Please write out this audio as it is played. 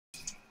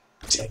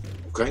10.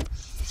 Okay,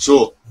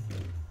 so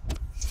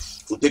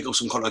we'll pick up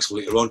some contacts for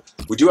later on.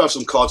 We do have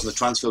some cards on the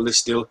transfer list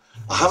still.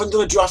 I haven't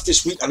done a draft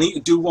this week. I need to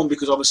do one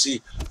because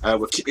obviously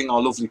we're keeping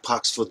our lovely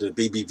packs for the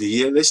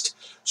BBVA list.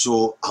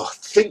 So I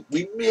think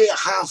we may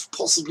have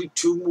possibly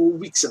 2 more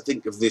weeks, I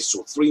think, of this.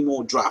 So 3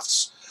 more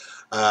drafts.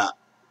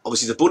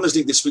 Obviously the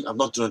Bundesliga this week, I've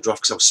not done a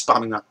draft because I was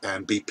spamming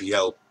that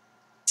BPL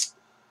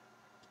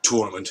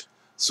tournament.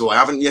 So I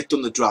haven't yet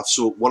done the draft.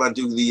 So when I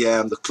do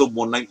the Club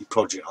 190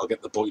 project, I'll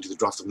get the boy to do the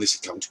draft on this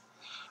account.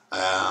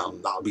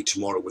 That'll be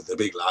tomorrow with the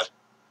big lad.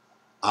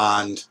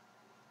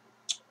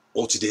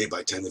 Or today by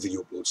the time the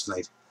video uploads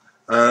tonight.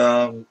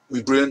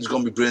 My brain's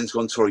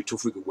gone, sorry,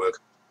 tough week at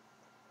work.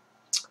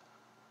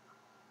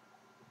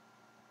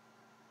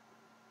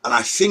 And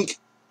I think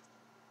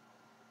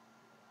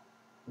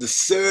the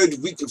 3rd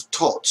week of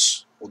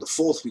TOTS, or the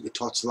 4th week of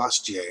TOTS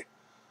last year,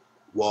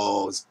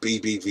 was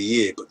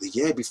BBVA, but the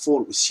year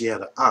before it was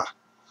Sierra A.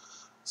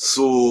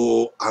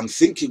 So I'm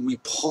thinking we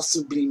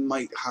possibly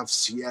might have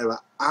Sierra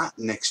A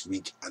next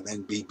week and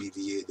then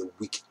BBVA the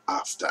week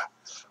after.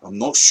 I'm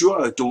not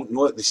sure, I don't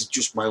know it. This is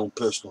just my own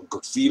personal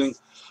gut feeling.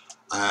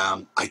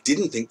 I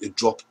didn't think they'd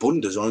drop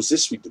Bundes on us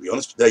this week, to be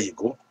honest, but there you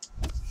go.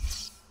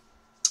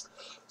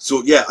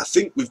 So yeah, I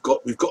think we've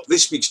got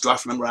this week's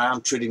draft. Remember, I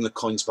am trading the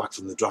coins back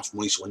from the draft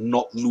money, so we're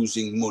not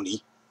losing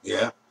money.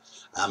 Yeah,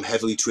 I'm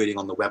heavily trading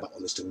on the web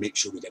on this to make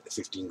sure we get the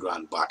 15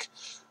 grand back.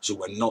 So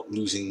we're not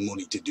losing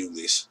money to do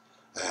this.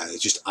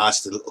 It just adds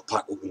to the little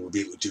pack opening we'll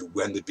be able to do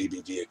when the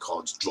BBVA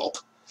cards drop.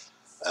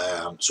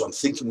 So I'm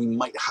thinking we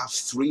might have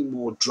 3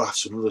 more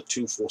drafts, another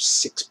 2, 4,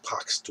 6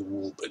 packs to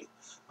open.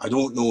 I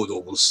don't know though,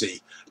 we'll see.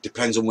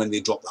 Depends on when they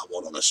drop that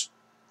one on us.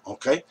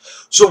 Okay,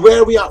 so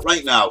where are we at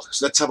right now?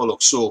 So let's have a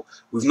look. So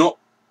we've not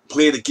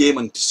played a game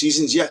on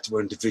seasons yet. We're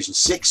in Division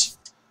 6,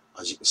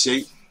 as you can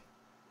see.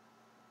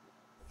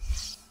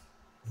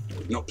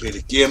 We've not played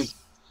a game.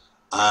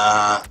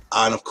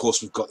 And of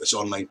course we've got this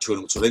online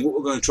tournament. So I think what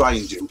we're going to try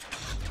and do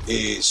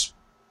is,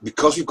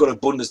 because we've got a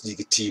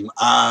Bundesliga team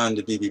and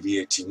a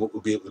BBVA team, what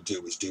we'll be able to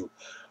do is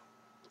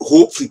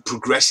hopefully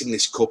progress in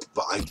this cup,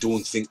 but I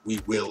don't think we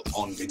will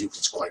on video because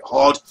it's quite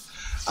hard.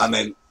 And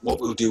then what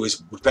we'll do is,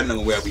 depending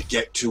on where we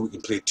get to, we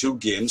can play 2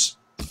 games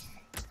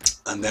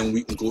and then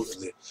we can go to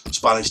the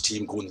Spanish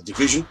team, go in the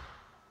division.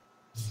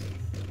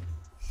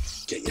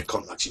 Get your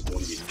contacts, you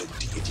won't be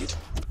a idiot.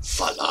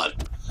 Fat lad.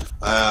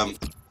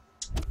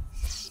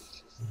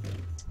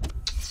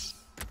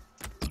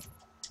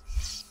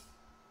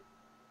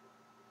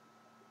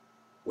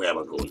 Where am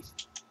I going?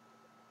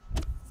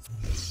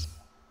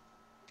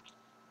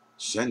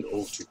 Send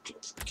all to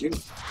club. Okay.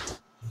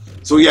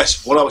 So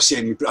yes, what I was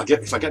saying,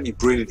 if I get me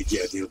brain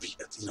together, they'll be,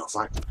 you know, if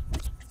I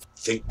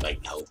think right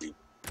now, it'll be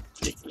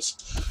ridiculous.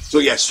 So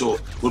yes, so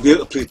we'll be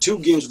able to play 2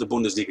 games with the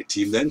Bundesliga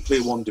team, then play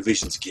 1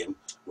 divisions game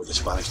with the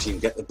Spanish team,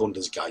 get the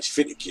Bundes guys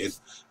fit again,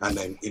 and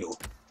then, you know,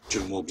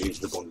 2 more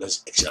games with the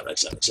Bundes, etc,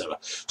 etc, etc.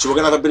 So we're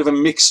going to have a bit of a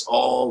mix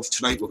of,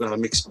 tonight we're going to have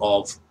a mix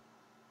of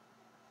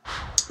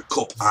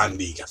Cup and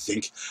League, I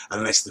think,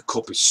 unless the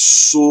Cup is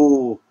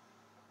so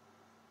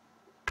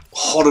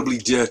horribly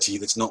dirty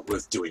that's not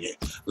worth doing it.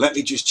 Let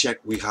me just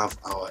check we have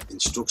our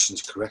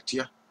instructions correct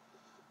here.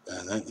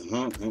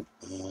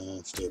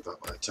 Stay back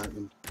by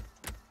attacking.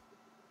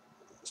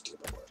 Stay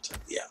back by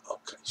attacking. Yeah,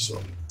 okay,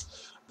 so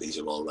these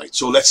are all right.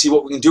 So let's see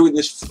what we can do in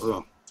this.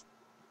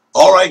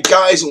 Alright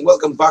guys, and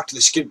welcome back to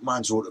the Skint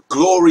Man's Road to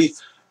Glory.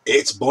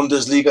 It's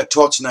Bundesliga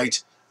TOTS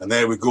night, and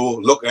there we go.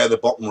 Look at the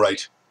bottom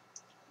right.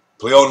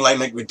 Play online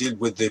like we did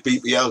with the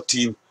BPL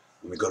team,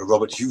 and we got a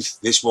Robert Huth.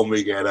 This one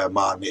we get a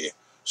Mane.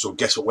 So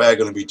guess what we're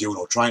going to be doing,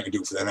 or trying to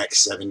do for the next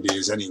 7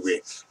 days anyway,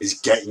 is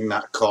getting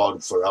that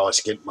card for our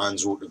Skint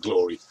Man's Road to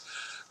Glory.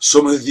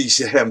 Some of these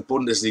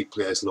Bundesliga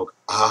players look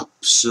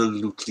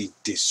absolutely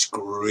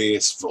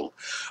disgraceful.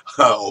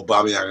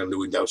 Aubameyang and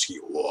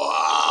Lewandowski,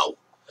 wow.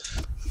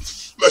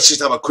 Let's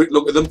just have a quick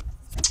look at them.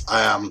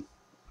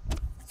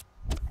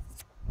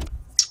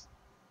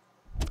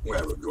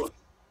 Where are we going?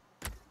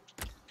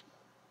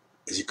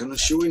 Is it going to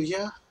show in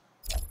here?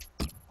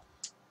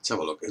 Let's have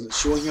a look. Is it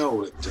showing here?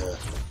 Or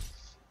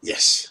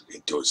yes,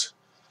 it does.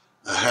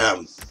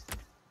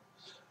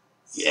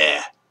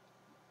 Yeah.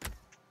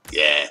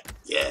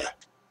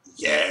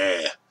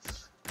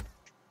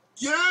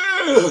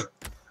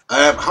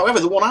 However,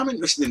 the one I'm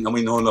interested in, I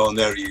mean, no,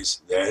 there he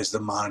is. There's the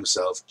man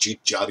himself,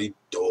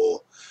 Chicharito.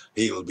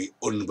 He'll be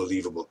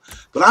unbelievable.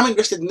 But I'm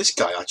interested in this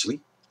guy,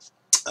 actually.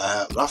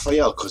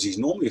 Raphael, because he's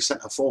normally a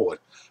centre forward.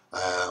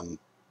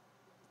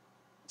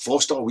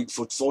 4-star weak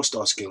foot,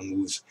 4-star skill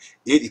moves,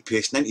 80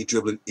 pace, 90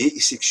 dribbling,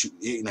 86 shooting,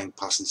 89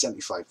 passing,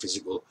 75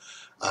 physical.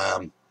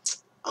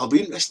 I'll be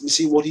interested to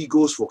see what he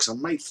goes for, because I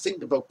might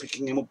think about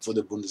picking him up for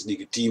the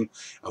Bundesliga team,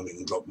 and we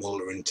can drop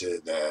Muller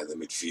into the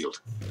midfield.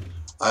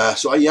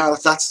 So yeah,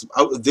 that's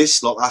out of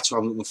this lot. That's what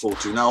I'm looking forward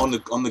to. Now, on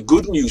the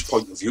good news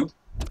point of view,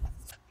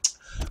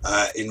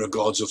 in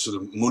regards of sort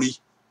of money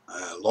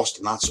lost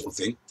and that sort of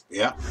thing,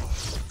 yeah.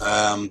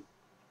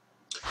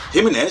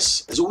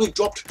 Jimenez has only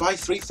dropped by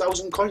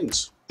 3,000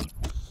 coins.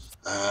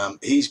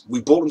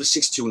 We bought him for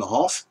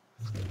 62.5.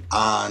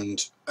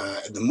 and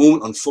at the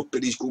moment on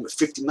Footbit he's going to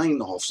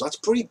 59.5, so that's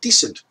pretty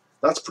decent.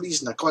 That's pretty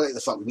decent. I quite like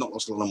the fact we've not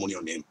lost a lot of money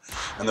on him.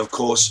 And of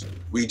course,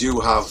 we do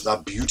have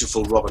that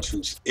beautiful Robert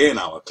who's in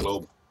our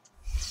club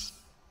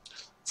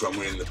from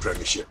winning the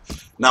Premiership.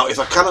 Now, if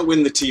I cannot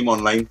win the team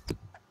online,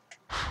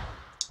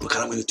 I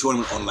cannot win the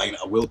tournament online,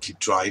 I will keep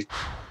trying.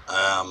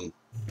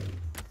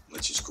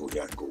 Let's just go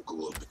here and go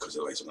gold, because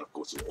otherwise I'm going to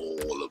go through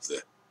all of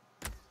the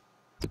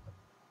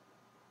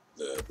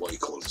what he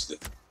calls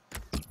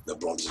the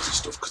bronzes and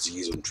stuff, because he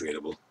is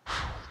untradeable.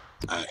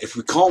 If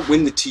we can't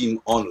win the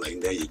team online,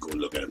 there you go,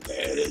 look at him,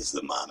 there's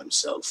the man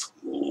himself.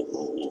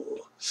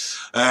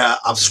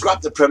 I've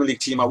scrapped the Premier League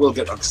team. I will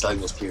get on to styling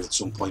those players at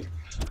some point.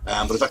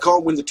 But if I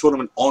can't win the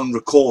tournament on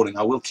recording,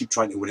 I will keep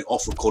trying to win it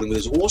off recording. But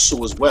there's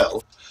also as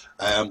well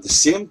the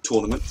same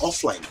tournament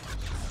offline,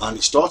 and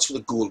it starts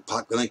with a gold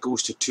pack, then it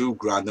goes to £2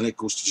 grand, then it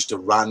goes to just a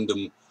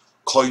random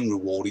coin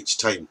reward each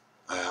time.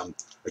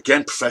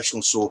 Again,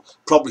 professional, so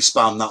probably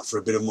spam that for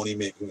a bit of money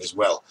making as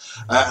well.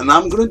 And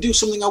I'm going to do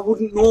something I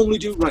wouldn't normally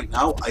do right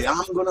now. I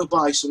am going to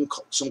buy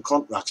some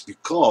contracts,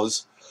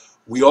 because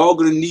we are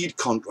going to need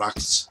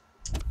contracts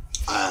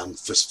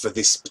for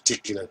this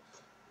particular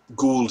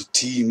gold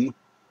team,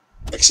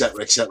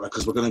 etc, etc,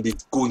 because we're going to be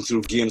going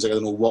through games like I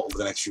don't know what over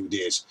the next few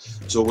days.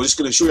 So we're just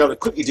going to show you how to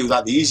quickly do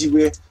that the easy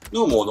way.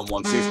 No more than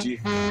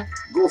 150.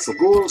 Go for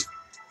gold.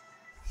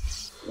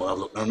 Well, have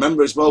a look. Now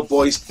remember as well,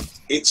 boys,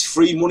 it's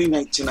free money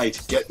night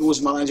tonight. Get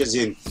those managers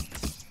in,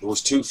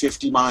 those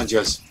 250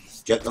 managers.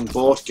 Get them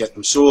bought, get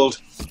them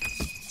sold.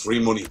 Free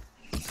money.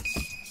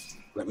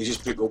 Let me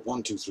just pick up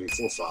 1, 2, 3,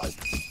 4, 5,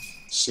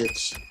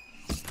 6,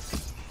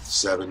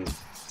 7.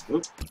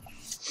 Oop.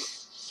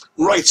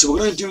 Right, so we're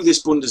going to do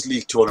this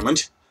Bundesliga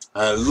tournament.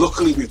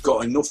 Luckily, we've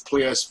got enough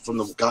players from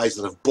the guys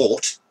that have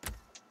bought,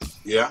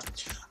 yeah,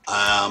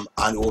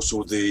 and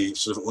also the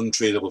sort of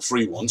untradeable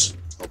free ones,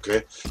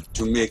 okay,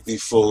 to make the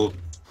full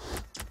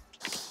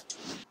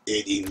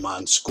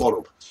 18-man squad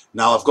up.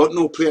 Now, I've got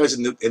no players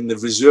in the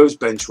reserves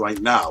bench right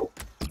now,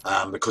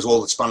 because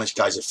all the Spanish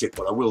guys are fit,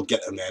 but I will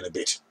get them there in a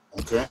bit,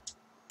 okay.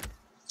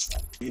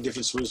 Any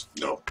difference was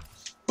no,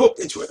 but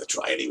it's worth a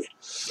try anyway.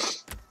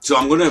 So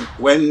I'm gonna,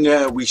 when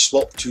we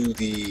swap to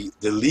the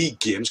league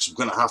games, because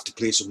we're gonna have to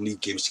play some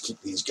league games to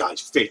keep these guys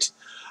fit,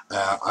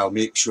 I'll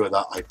make sure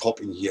that I pop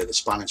in here the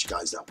Spanish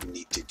guys that we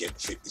need to get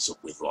fitness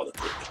up with rather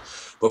quickly.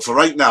 But for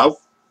right now,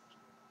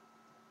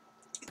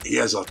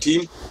 here's our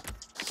team.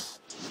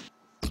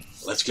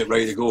 Let's get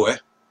ready to go, eh?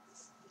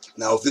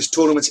 Now, if this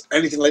tournament's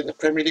anything like the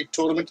Premier League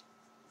tournament,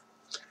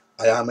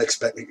 I am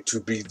expecting it to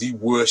be the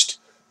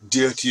worst,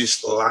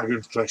 dirtiest,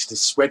 lager-infested,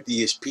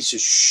 sweatiest piece of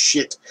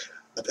shit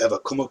I've ever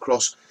come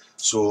across.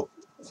 So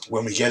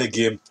when we get a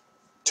game,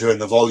 turn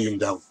the volume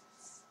down,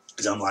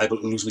 because I'm liable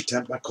to lose my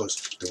temper, because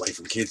the wife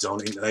and kids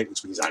aren't in tonight,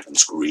 which means I can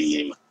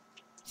scream.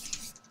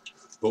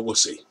 But we'll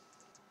see.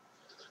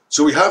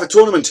 So we have a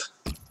tournament.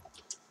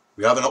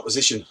 We have an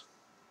opposition.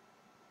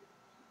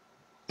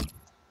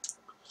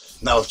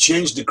 Now I've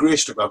changed the grey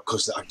strip out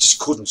because I just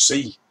couldn't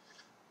see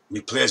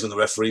my players when the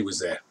referee was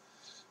there.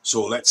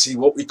 So let's see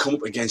what we come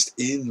up against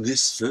in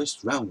this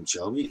first round,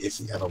 shall we? If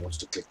he ever wants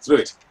to click through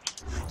it.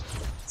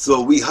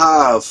 So we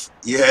have,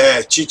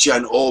 yeah, Chicha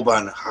and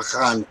Orban,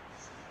 Hakan,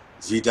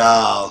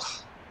 Vidal.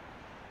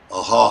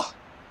 Aha.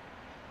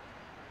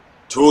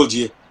 Told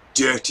you,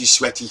 dirty,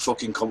 sweaty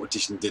fucking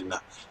competition, didn't I?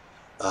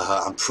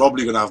 I'm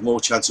probably going to have more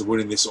chance of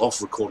winning this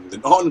off recording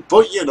than on,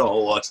 but you know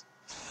what?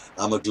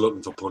 I'm a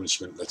glutton for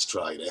punishment. Let's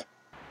try it, eh?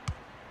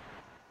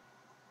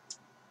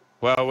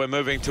 Well, we're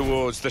moving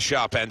towards the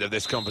sharp end of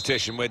this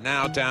competition. We're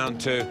now down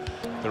to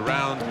the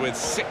round with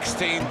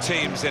 16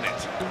 teams in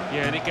it.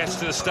 Yeah, and it gets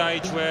to the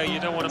stage where you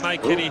don't want to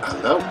make any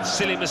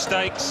silly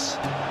mistakes.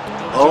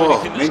 Don't do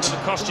anything that's going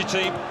to cost your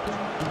team.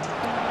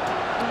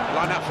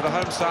 Line up for the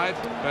home side.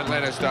 Ben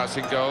Leno starts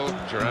in goal.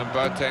 Jerome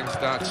Boateng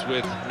starts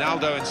with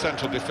Naldo in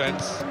central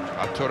defence.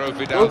 Arturo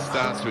Vidal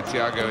starts with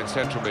Thiago in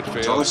central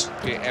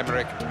midfield.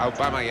 Pierre-Emerick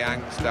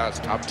Aubameyang starts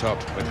up top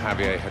with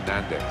Javier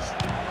Hernandez.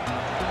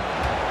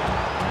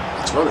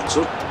 Well,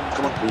 so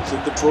come on, we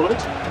take control of it.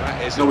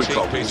 That is no, we cheap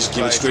can't. We piece just of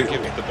give it straight to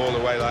give the ball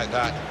away like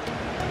that.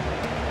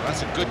 Well,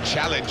 that's a good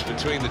challenge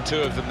between the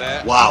two of them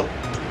there. Wow.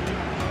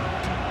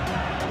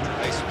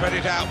 They spread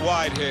it out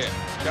wide here.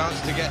 Chance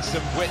to get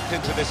some width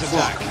into this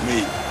attack. Fuck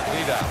me.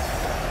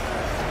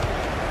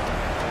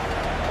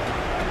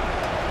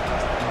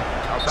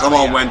 Come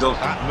on, Wendell.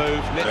 That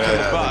move nipped to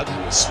the bud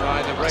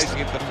by the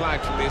raising of the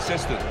flag from the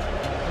assistant.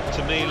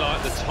 To me,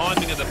 like the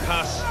timing of the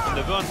pass and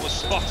the run was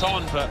spot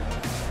on, but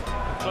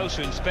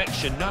closer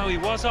inspection, no, he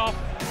was off.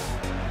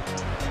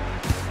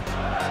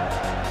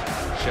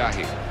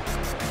 Shahi.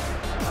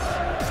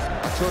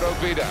 Arturo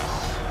Vidal.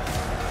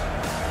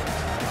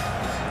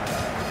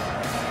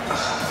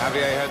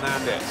 Javier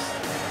Hernandez.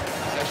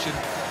 Possession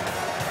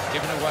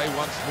given away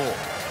once more.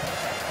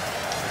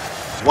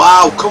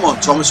 Wow, come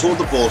on, Thomas, hold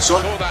the ball,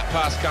 son. Saw that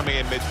pass coming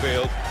in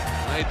midfield,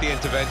 made the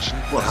intervention.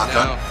 What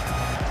happened?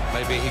 Now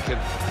maybe he can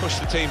push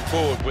the team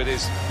forward with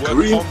his work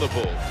on the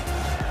ball.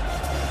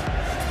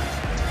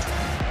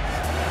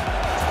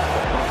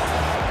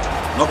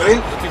 Knock it in.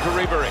 Looking for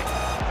Ribery.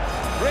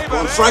 Go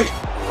on, Frank.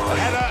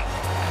 Header,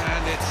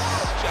 and it's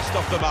just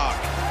off the mark.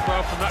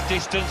 Well, from that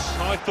distance,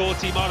 I thought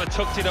he might have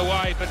tucked it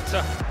away, but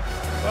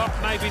well,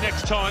 maybe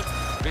next time.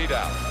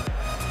 Vidal.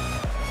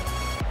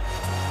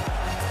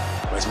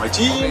 Where's my On the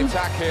team?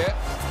 attack here.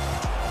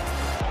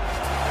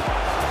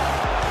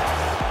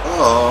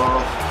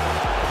 Oh.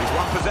 He's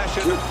won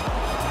possession. Good.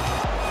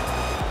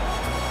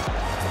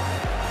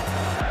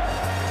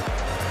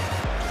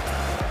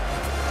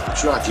 I'm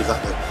sure I'd give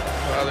that the...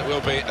 Well, it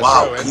will be a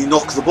Wow, throw-in. can you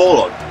knock the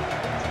ball on?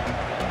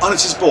 And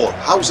it's his ball.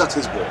 How's that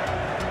his ball?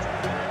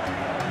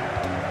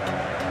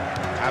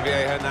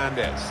 Javier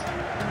Hernandez.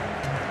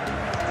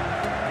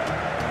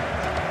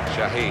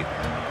 Shahid.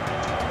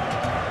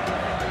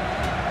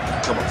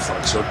 Come on,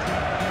 Frank, son.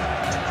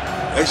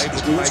 Yes, Able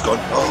his to move's make gone.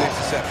 an Oh.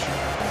 interception.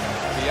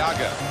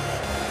 Thiago.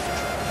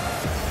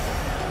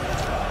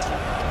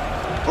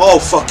 Oh,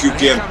 fuck you, And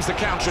here game. comes the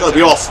counter. It's got to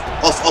be off.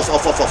 Off, off,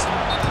 off, off, off.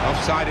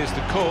 Offside is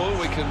the call.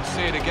 We can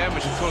see it again,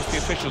 which of course the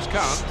officials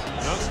can't.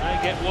 No, they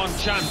get one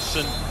chance,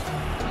 and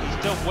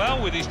he's done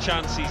well with his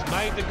chance. He's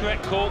made the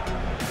correct call.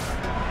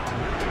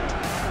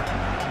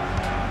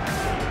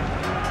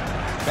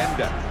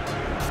 Bender.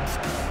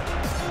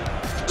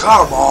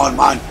 Come on,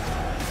 man.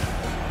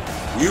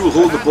 You will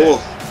hold the ball.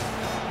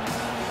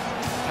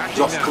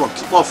 Attacking Off. now. Come on,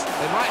 keep him off.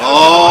 They might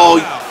Oh,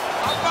 open it up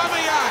now.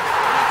 Aubameyang.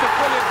 That's a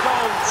brilliant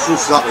goal.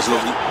 oof, that was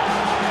lovely.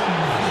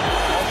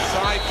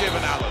 Offside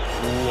given, Alan.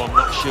 Oh, I'm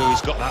not sure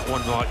he's got that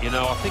one right, you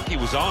know. I think he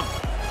was on.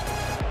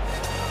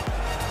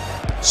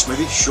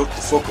 Smithy, shut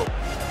the fuck up.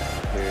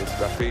 Here's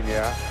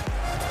Rafinha.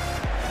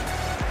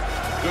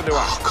 Good to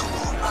Oh, come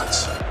on,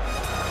 lads.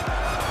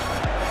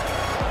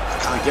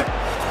 Can I get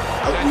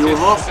out in your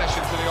half?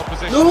 Possession to the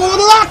opposition. No, look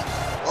at that!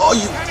 Oh,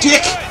 you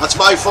dick! That's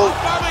my fault.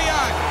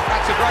 Aubameyang.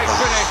 That's a great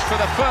finish for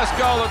the first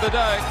goal of the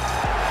day.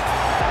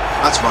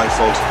 That's my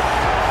fault.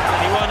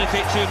 He won't have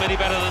hit too many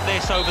better than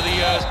this over the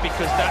years,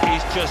 because that is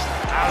just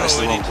That's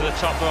the arrowing wrong into the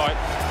top right.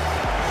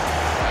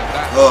 And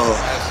that Oh.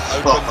 has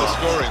opened the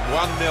scoring.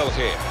 1-0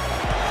 here.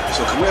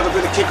 So can we have a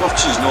bit of kick-off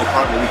cheese? No,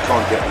 apparently we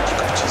can't get any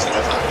kick-off cheese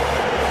ever.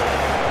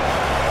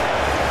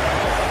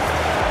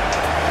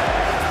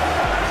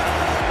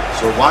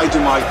 So why do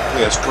my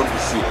players currently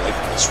feel like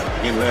they're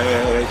swinging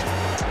late?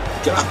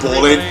 Get that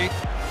ball in.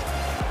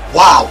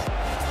 Wow!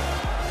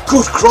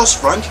 Good cross,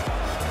 Frank.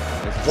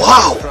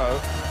 Wow!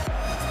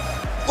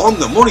 On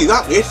the money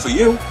that late for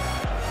you.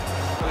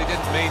 Well, he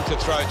didn't mean to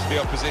throw it to the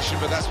opposition,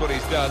 but that's what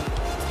he's done.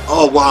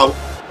 Oh, wow.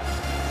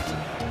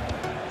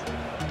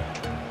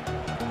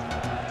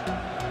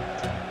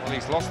 Well,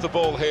 he's lost the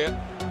ball here.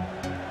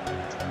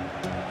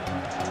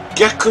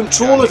 Get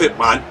control of it,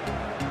 man.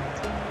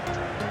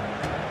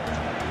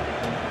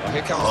 Well,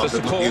 here comes Oh, the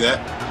good support. lucky there.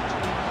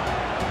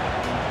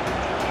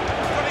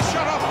 Got his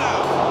shot off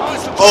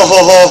now. Oh, ho,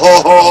 ho, ho,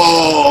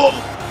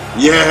 ho.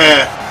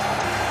 Yeah.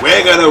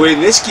 We're going to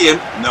win this game.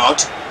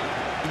 Not.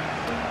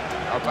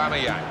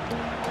 Aubameyang.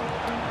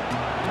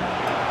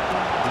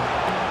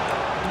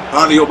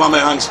 Apparently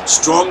Aubameyang's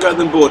stronger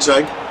than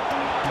Boateng.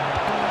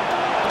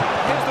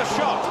 Here's the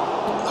shot.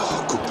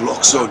 Oh, good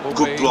block, son. Will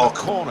Good be block.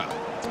 a corner.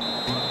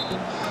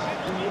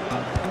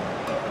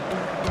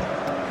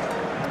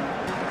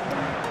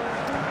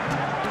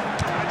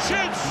 And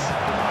shoots.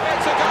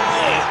 It's a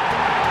goal.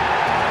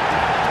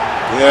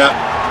 Yeah.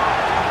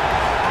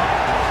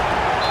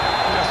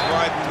 Just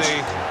widen the.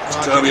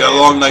 It's going to be a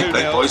long night,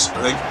 mate, boys,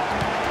 I think.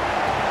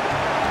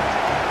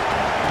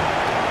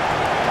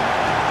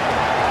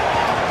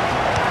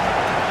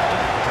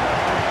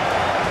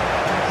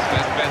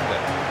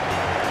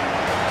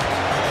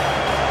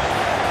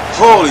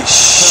 Holy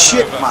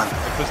shit, man.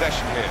 The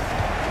possession here.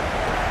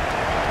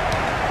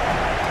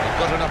 They've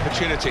got an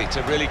opportunity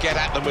to really get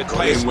at them with Good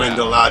pace in, now.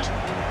 Wendell, lad.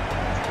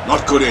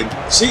 Not good in.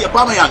 See,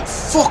 Aubameyang,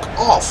 fuck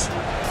off.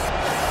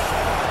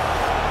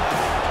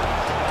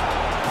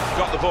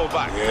 Got the ball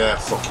back. Yeah,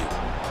 fuck you.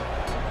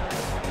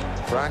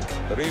 Frank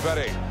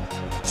Ribery.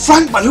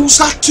 Frank, man, who's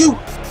that to?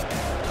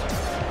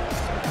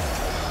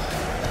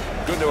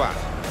 Gundogan.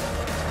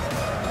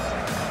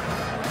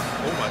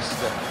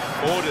 Almost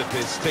ordered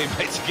his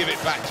teammate to give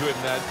it back to him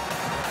then.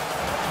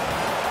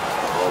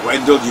 Oh,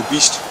 Wendell, you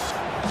beast.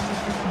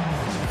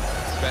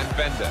 Sven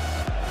Bender.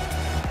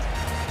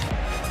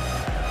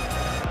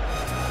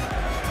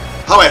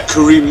 How about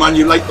Kareem, man?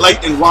 You like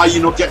lightning. Why are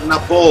you not getting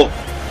that ball?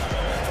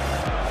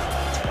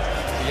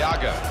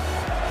 Thiago.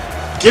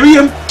 Give me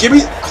him. Give me.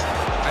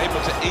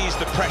 Able to ease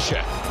the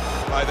pressure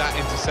by that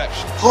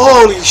interception.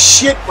 Holy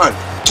shit, man.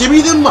 Give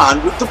me the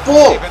man with the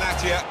ball.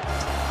 Benatia.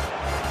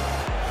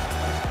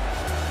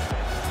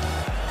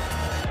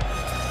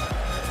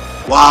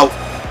 Wow.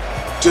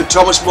 To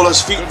Thomas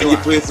Muller's feet and you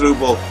play through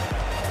ball.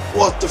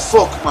 What the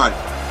fuck, man?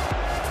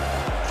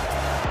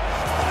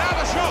 Now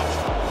the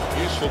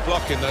shot. Useful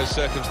block in those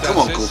circumstances. Come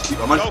on,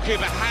 goalkeeper, man.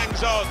 Goalkeeper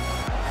hangs on.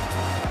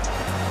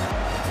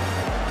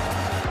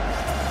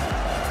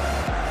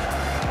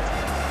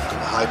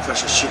 High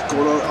pressure shit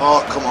going on.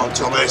 Oh, come on,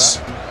 Thomas.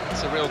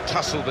 It's a real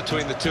tussle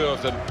between the two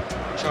of them.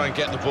 Try and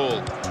get the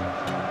ball.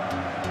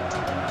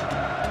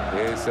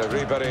 Here's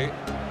Ribery.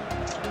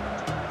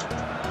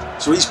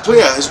 So his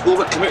player has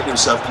overcommitted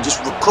himself and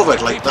just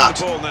recovered like that.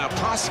 The ball now,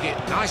 passing it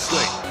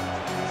nicely.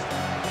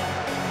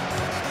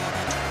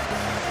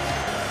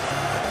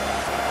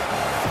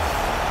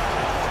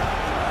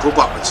 Go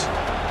backwards.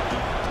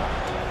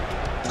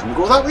 Can we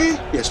go that way?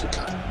 Yes, we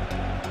can.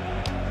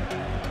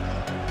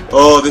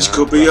 Oh, this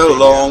could be a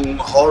long,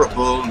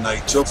 horrible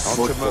night of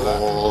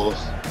football.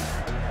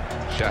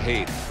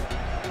 Shahid.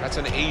 That's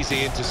an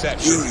easy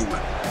interception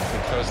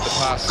because the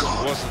pass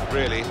wasn't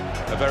really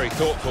a very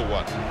thoughtful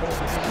one.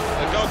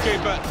 The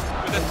goalkeeper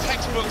with a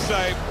textbook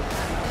save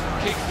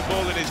keeps the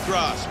ball in his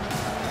grasp.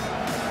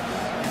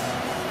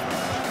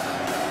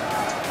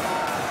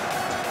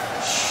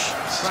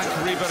 Frank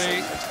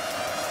Ribéry.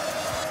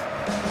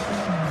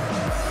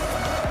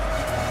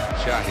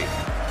 Shahid.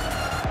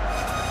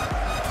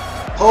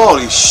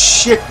 Holy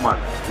shit, man.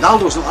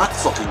 Naldo's not that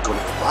fucking good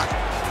at the back.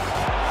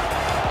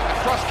 The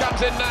cross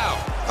comes in now.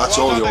 That's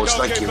all yours,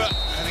 thank you.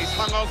 And he's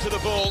hung on to the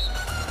ball.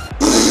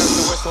 There goes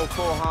the whistle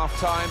for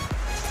half-time.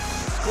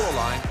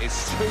 Scoreline is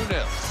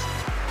 2-0.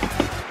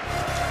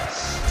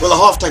 Well, the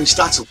half-time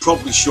stats will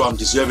probably show I'm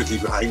deservedly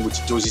behind, which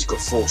it does. He's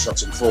got 4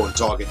 shots and 4 on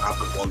target. I've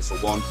got 1 for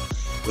 1.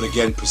 But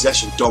again,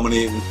 possession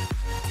dominating.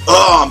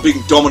 Oh, I'm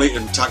being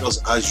dominated in tackles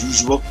as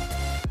usual.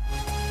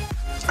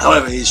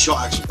 However, his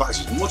shot action pass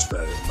is much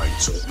better than mine,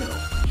 so, you know,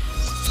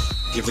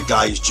 give the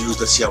guy his dues.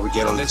 Let's see how we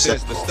get on the second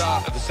half. This is the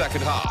start of the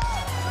second half.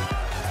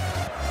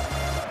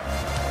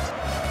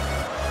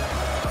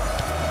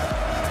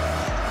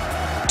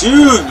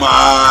 Dude,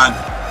 man!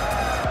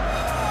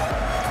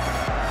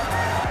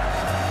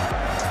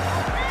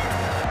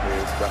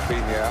 Here's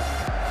Rafinha.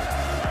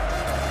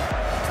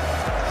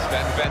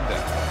 Sven Bender.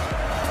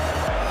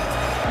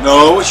 No,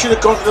 we should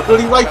have gone to the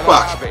bloody right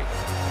back.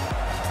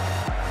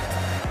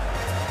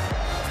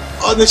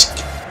 On this,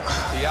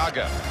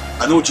 Thiago.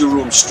 I know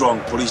Jerome's strong,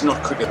 but he's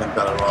not quicker than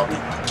Bellarabi.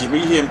 Give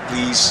me him,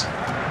 please.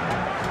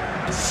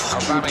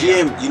 Fucking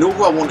game. You know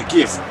who I want to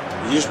give.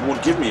 You just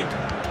won't give me him.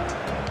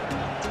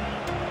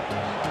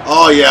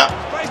 Oh yeah.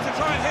 Space to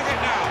try and hit it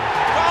now.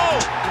 Goal!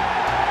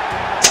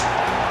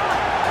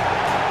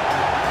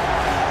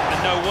 And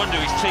no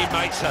wonder his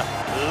teammates are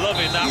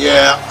loving that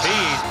one. He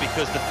is,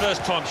 because the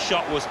first time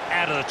shot was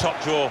out of the top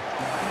drawer.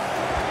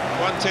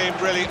 One team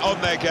really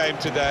on their game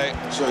today.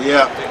 So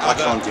yeah, I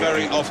can't get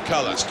very off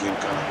colour. This game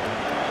can.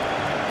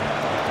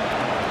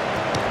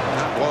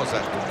 That was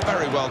a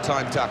very well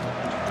timed tackle.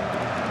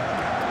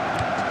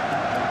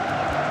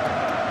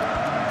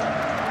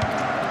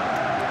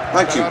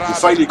 Thank you. You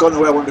finally got to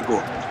where I want to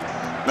go.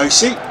 Now you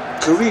see,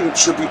 Kareem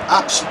should be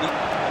absolutely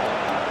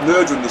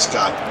murdering this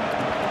guy.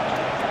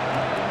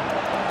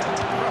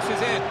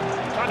 Crosses in,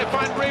 trying to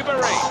find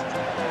Ribéry.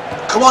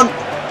 Come on.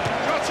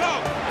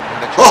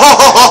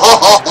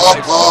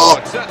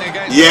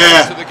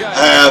 Yeah,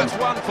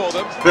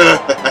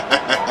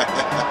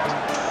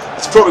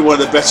 it's probably one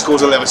of the best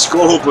scores I'll ever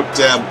score, but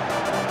the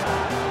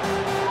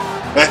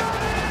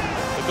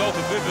goal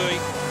for Ribéry,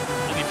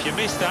 and if you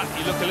miss that,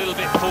 you look a little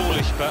bit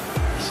foolish, but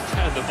he's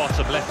down the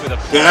bottom left with a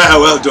yeah,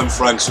 well done,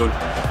 Frank, son.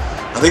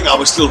 I think I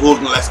was still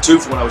holding left too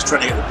from when I was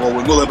trying to get the ball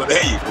with Muller, but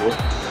there you go.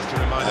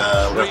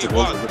 We'll have to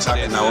go to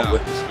attacking now, aren't we?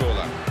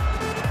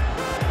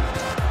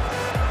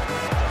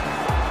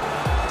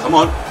 Come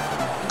on.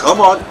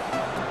 Come on.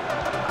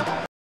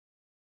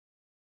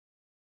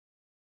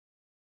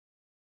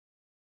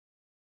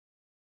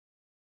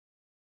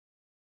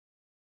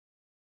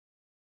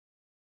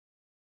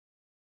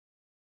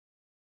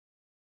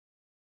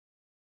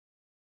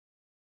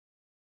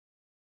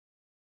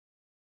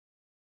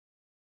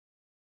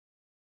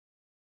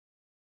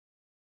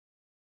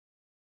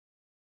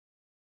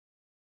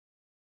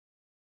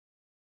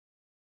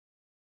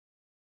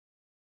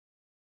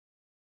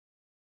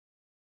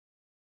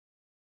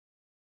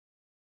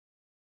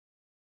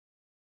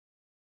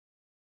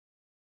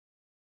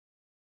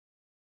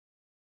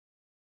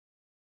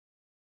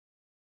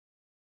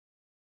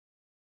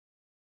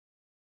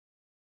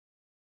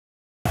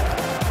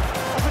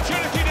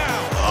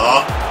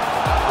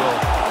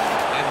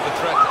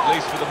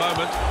 For the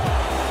moment.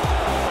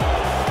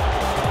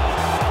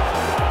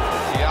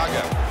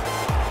 Thiago.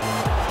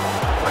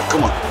 Right,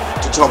 come on,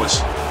 to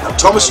Thomas. Now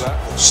Thomas,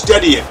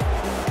 steady it.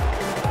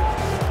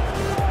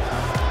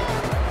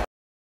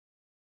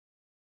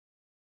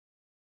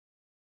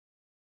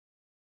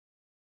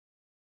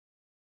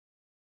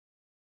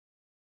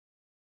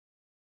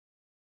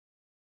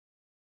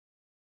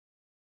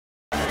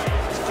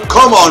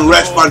 Come on,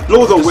 ref man,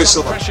 blow the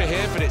whistle. Pressure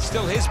here, but it's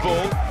still his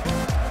ball.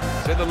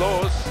 It's in the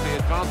laws, the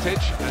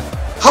advantage.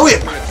 How are you?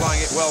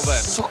 Applying it well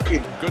then.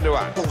 Fucking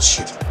Gundogan.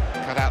 bullshit.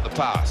 Cut out the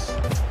pass.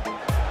 There's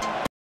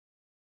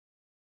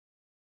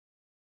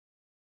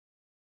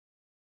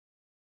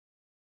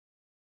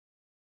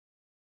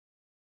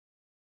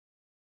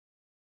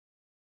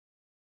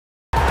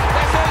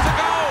a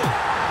goal!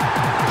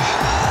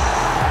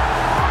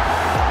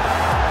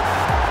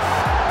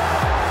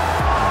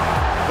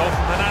 Goal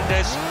from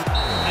Hernandez,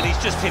 and he's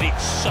just hit it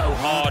so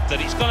hard that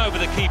it's gone over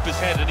the keeper's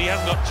head and he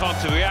hasn't got time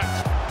to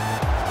react.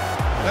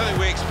 I don't think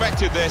we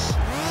expected this.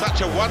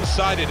 Such a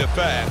one-sided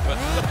affair, but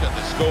look at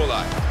the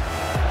scoreline.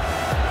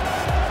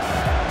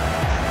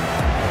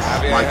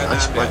 My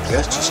guys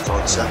just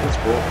can't settle this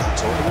ball.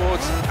 That's all.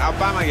 Towards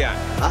Aubameyang.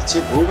 That's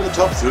it. Over the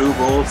top through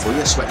ball.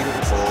 Fully sweating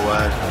it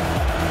forward.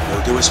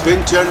 He'll do a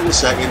spin turn in a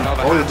second.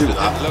 Oh, he'll do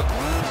that. Look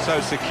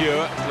so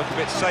secure. Look a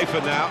bit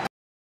safer now.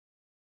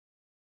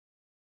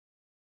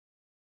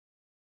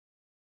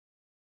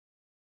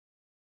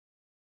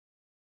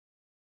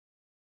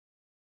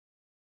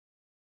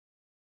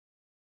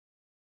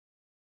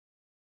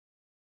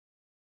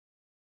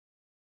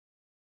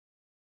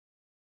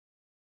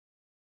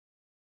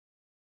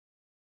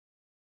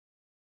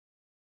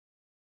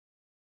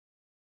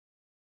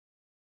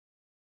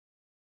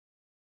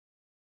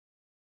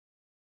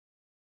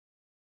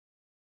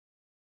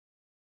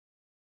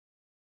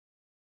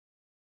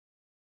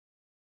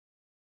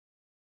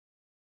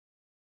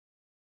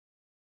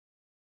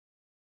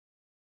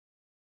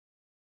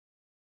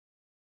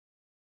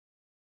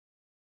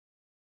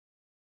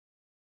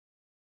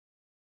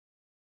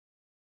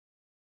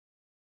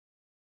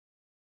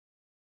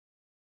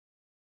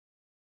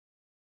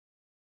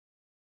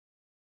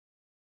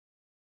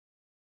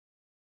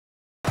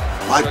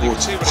 My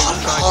boat's on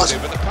card.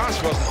 But the pass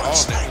wasn't on.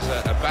 It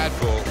was a bad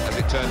ball, as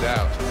it turned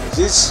out.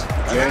 This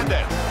again.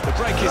 The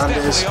break is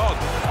definitely on.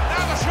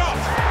 Now the shot.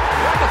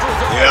 Wonderful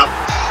goal. Yeah,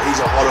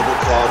 he's a horrible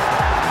card.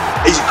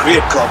 He's a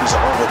great card. He's a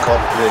horrible card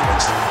to play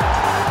against.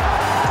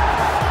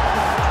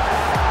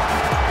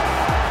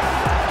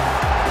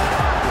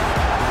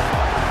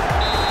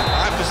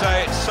 I have to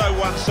say it's so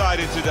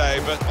one-sided today,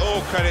 but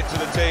all credit to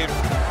the team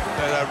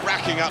that are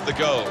racking up the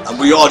goals. And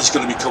we are just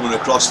going to be coming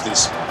across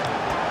this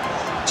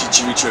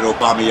Chicharito and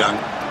Aubameyang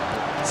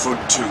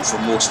front two for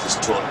most of this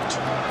tournament.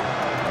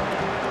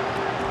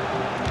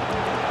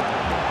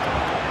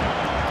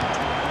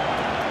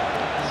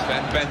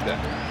 Sven Bender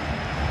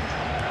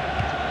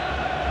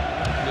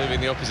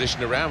moving the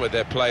opposition around with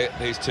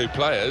these two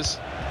players.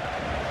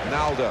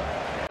 Naldo,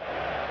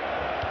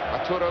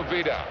 Arturo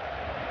Vidal.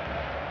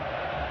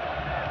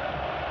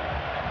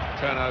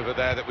 Turnover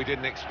there that we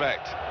didn't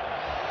expect.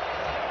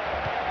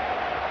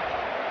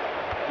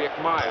 Dick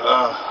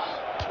Meyer.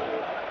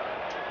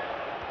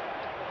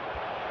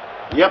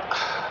 Yep.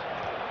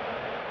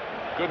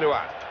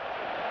 Gundogan.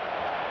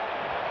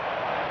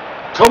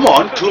 Come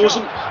on, close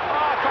him.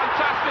 Oh,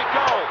 fantastic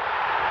goal.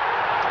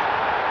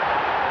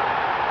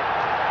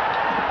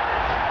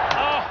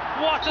 Oh,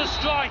 what a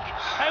strike.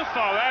 How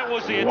far out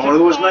was he? One of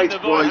those nights,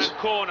 boys.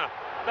 Corner.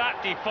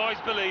 That defies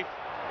belief.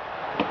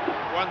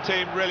 One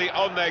team really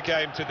on their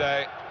game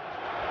today,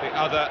 the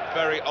other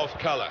very off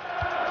colour.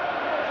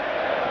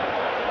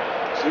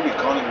 See, we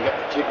can't even get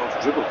the kick off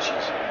dribble,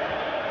 jeez.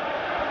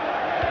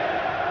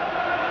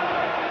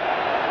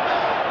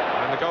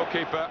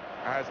 Goalkeeper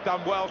has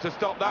done well to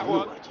stop that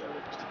one.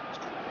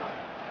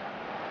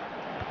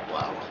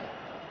 Wow.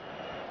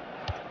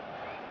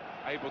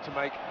 Able to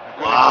make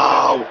a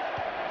wow.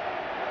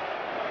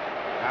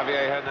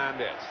 Javier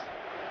Hernandez.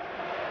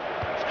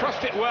 He's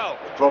crossed it well.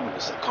 The problem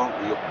is they can't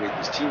really upgrade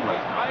this team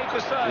right now. I hate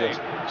to say.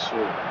 So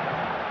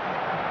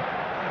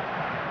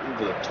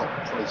over the top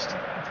priced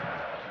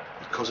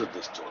because of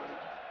this tournament.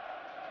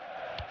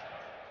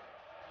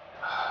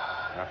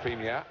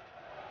 Rafinha.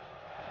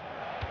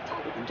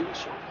 We can do a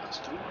short pass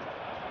too.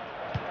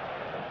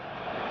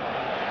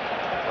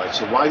 Right,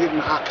 so why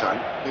didn't Hakan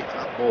pick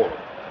that ball up?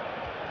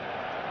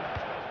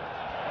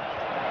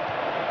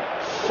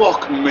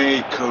 Fuck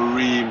me,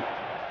 Kareem.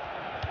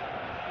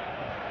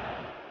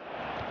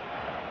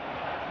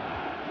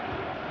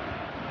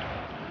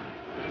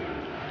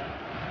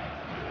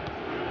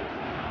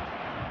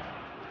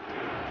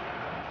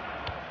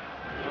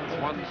 That's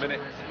 1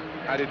 minute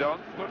added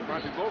on, but it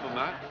might be more than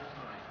that.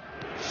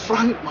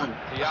 Frank, man.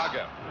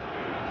 Thiago.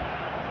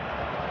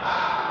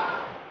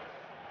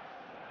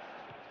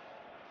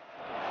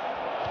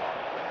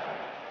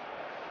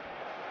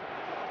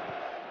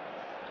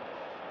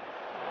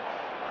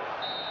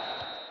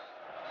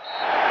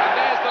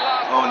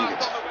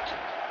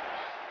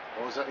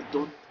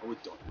 Done. Oh, we're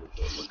done.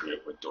 We're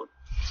great. We're done.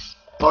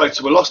 Alright,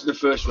 so we're lost in the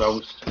first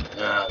round.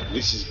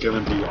 This is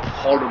going to be a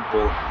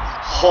horrible,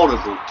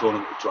 horrible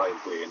tournament to try and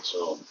play in.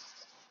 So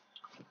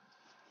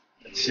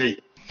let's see.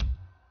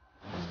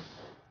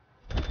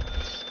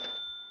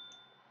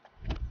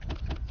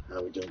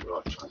 How we doing with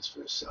our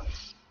transfer side?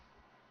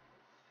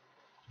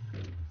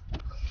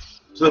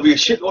 So there'll be a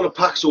shitload of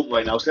packs open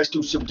right now. So let's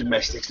do some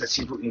domestics. Let's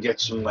see if we can get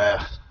some money.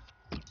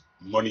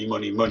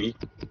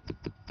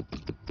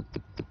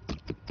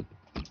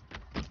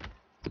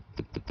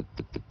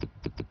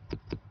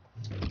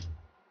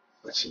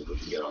 Let's see if we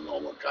can get our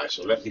normal guy.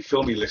 So let me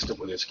fill my list up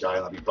with this guy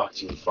and I'll be back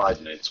to you in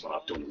 5 minutes when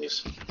I've done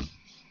this.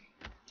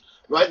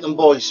 Right then,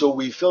 boys, so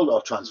we filled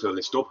our transfer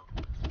list up.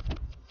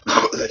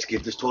 Let's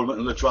give this tournament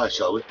another try,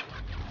 shall we?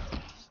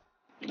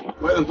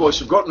 Right then, boys,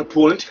 so we've got an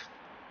opponent.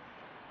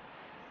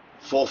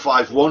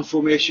 4-5-1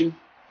 formation.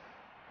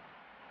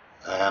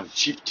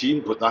 Cheap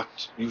team, but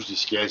that usually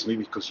scares me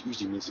because it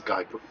usually means the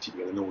guy putting the team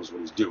together knows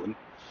what he's doing.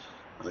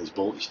 And he's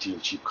bought his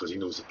team cheap because he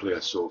knows the player.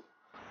 So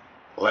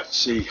Let's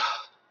see.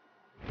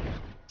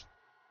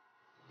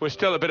 We're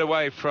still a bit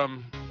away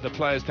from the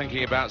players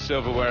thinking about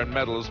silverware and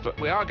medals, but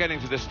we are getting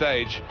to the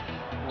stage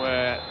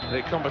where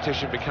the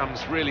competition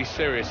becomes really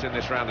serious in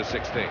this round of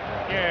 16.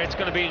 Yeah, it's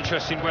going to be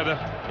interesting whether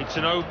it's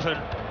an open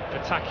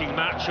attacking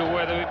match or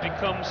whether it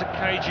becomes a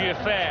cagey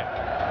affair.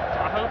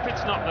 I hope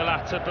it's not the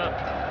latter, but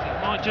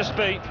it might just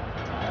be.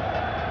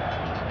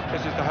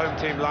 This is the home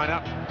team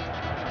lineup.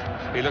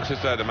 He looks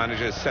as though the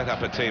manager has set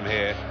up a team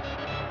here.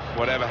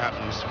 Whatever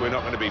happens, we're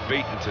not going to be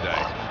beaten today.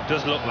 It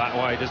does look that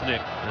way, doesn't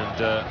it?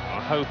 And I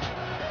hope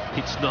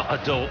it's not a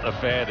dull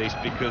affair, this,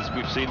 because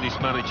we've seen this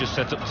manager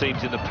set up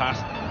teams in the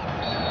past.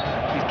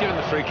 He's given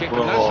the free kick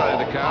with no sign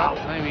of the card.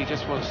 Maybe he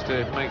just wants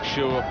to make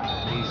sure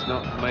he's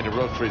not made a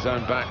rod for his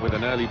own back with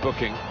an early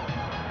booking.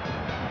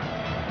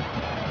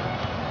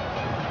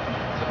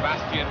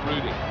 Sebastian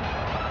Rudy.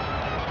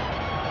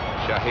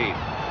 Shahid.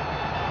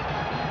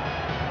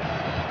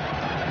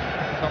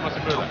 Thomas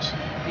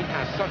Müller. He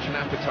has such an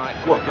appetite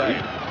for the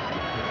game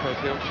because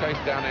he'll chase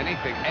down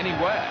anything,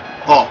 anywhere.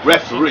 Oh,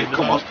 referee,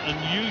 come on.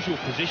 Unusual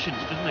positions,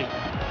 doesn't he?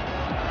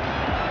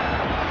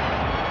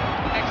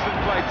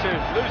 Excellent play too.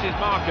 Loses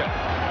marker.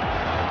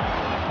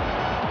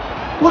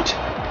 What?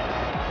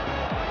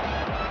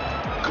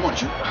 Come on,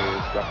 you.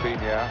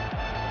 Rafinha.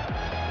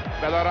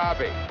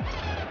 Bellarabi.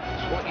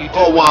 It's what you do.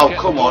 Oh wow, when you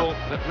get come the ball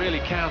on. that really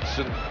counts,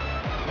 and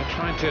they're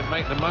trying to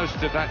make the most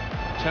of that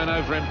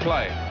turnover in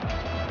play.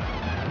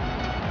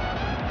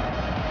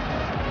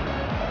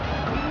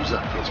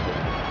 That case,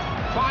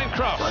 fine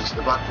cross. Finds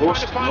the back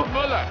post. Trying to find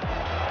Müller.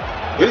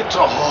 Hit it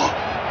to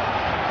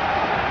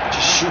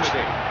just shoot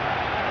it.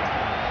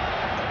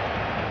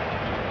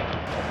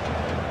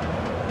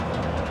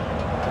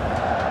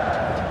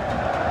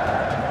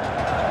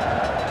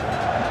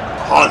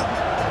 On.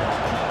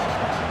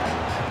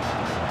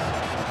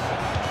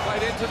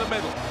 Played into the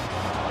middle.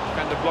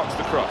 Defender blocks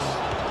the cross.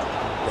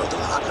 Well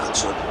done, that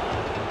son.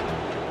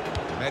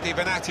 Mehdi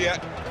Benatia.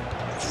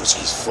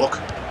 Risky as fuck.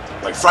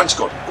 Right, Frank's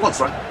gone. Come on,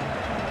 Frank.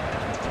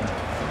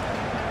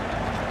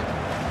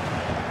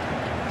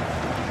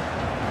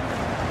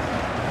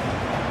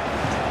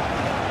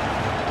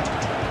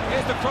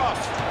 Here's the cross.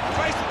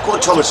 Go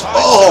on, Thomas.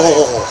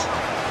 Oh!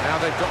 Now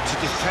they've got to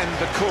defend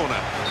the corner.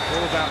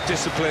 All about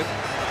discipline.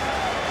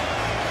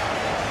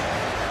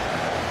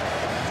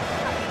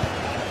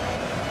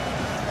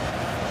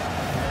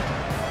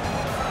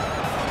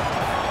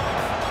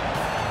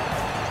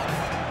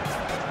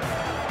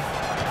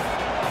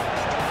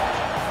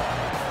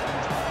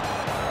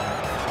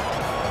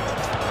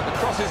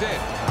 Is in,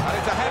 and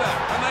it's a header,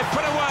 and they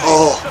put away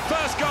the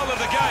first goal of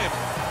the game.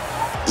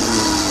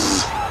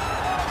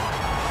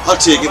 I'll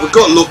take it. We've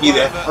got lucky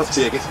there. I'll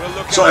take it.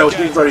 Sorry, I was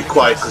being very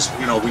quiet because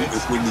you know we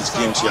win these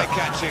games here.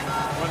 Eye-catching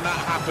when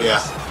that happens. Yeah.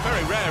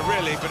 Very rare,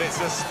 really, but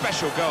it's a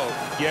special goal.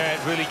 Yeah,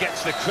 it really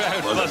gets the crowd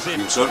buzzing.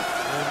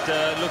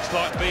 And looks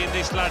like being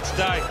this lad's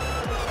day.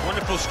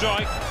 Wonderful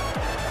strike.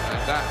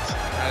 And that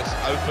has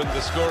opened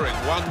the scoring.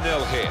 1-0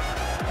 here.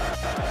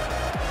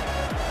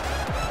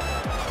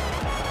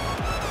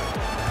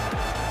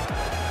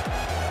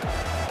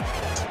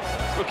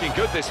 Looking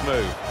good, this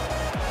move.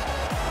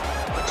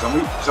 Can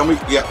we,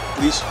 yeah,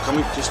 please, can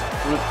we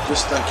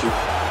just thank you.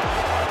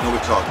 No,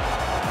 we can't.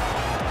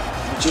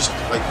 Can we just,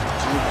 like,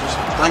 can we just,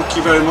 thank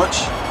you very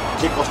much.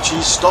 Kick off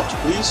cheese stopped,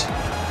 please,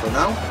 for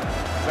now.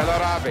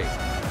 Bellarabi.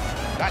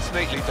 That's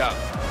neatly done.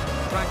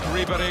 Frank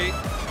Ribéry.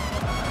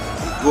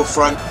 Go,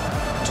 Frank.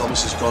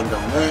 Thomas has gone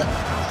down there.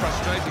 How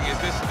frustrating is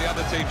this for the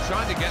other team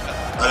trying to get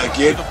and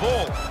again, the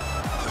ball?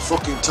 The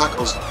fucking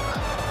tackles.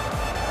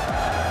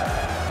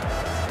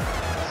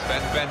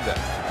 Bender.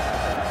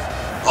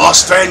 Oh,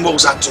 Sven, what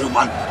was that to,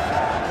 man?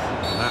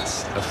 And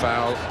that's a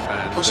foul.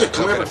 And was it?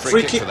 Can we have a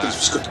free kick? He's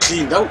just got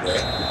cleaned out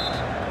there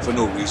for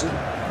no reason. Ooh,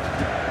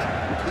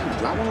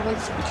 I want a right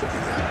free kick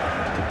in there.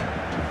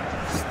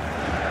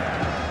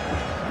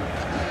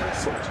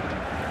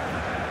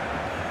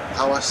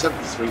 Hour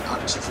 73,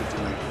 accuracy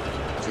 59.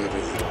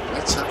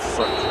 Let's have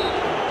fun.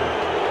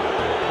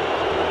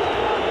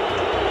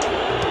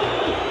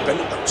 Bend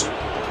it down, son.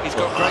 He's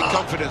got great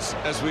confidence,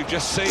 as we've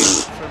just seen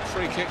from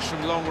free kicks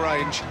from long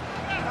range.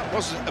 That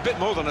was a bit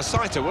more than a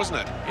sighter, wasn't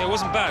it? Yeah, it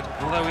wasn't bad,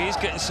 although he is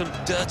getting some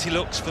dirty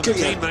looks from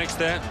teammates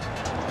there.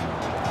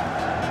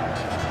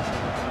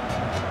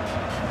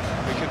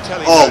 We can tell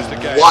he knows the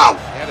game. Wow!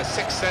 He had a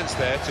sixth sense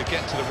there to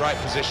get to the right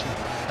position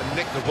and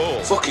nick the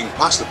ball. Fucking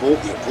pass the ball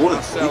to the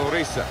opponent.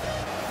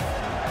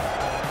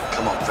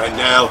 Come on,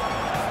 Vendel.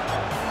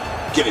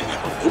 Get in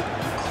there. Oh,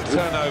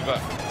 turnover.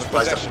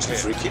 Surprised that was a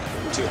free kick.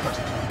 We'll take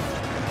that.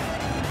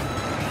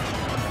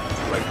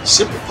 Right,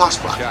 simple pass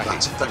back,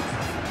 that's it, thank you.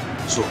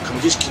 So, can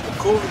we just keep a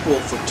hold of the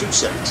ball for 2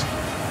 seconds?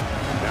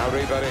 Now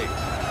Ribéry.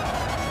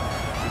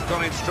 He's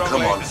gone in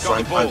strongly. Come on, and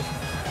Frank. got the ball.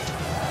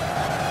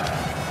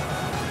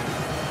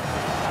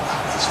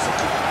 This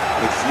fucking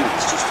midfield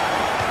is just...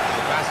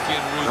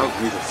 Sebastian Rudy. Help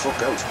me the fuck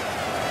out.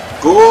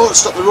 Go,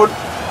 stop the run.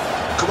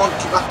 Come on,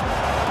 keep that.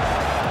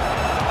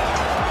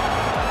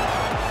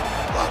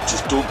 Oh,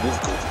 just don't move,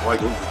 go. Why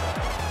don't you?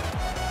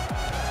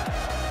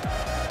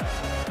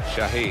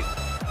 Shahid.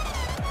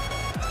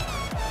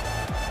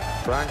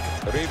 Frank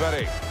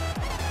Ribéry.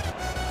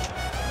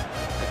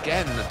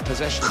 Again,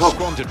 possession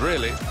squandered,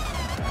 really.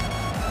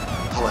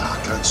 How about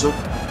that, cancel?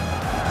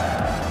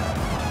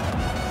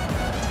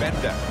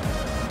 Bender.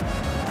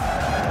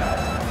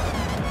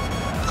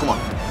 Come on.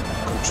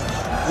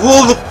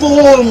 Whoa, the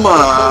ball,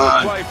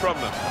 man! Away from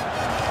them.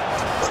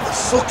 What the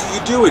fuck are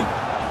you doing?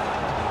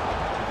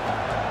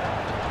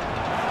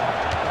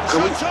 Can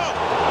we...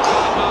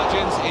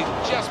 Margins, he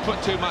just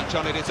put too much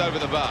on it, it's over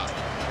the bar.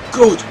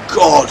 Good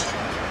God!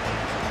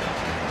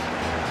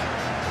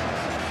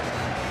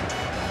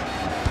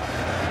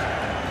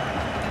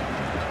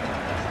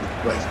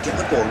 Right, get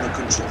the ball under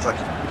control, thank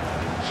you.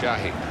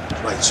 Shahi.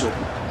 Right, so,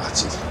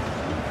 that's it.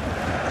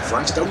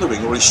 Frank's down the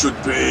wing, or he should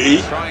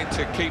be. Trying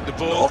to keep the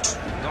ball.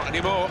 Not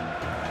anymore.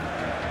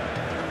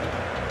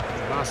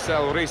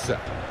 Marcel Risa.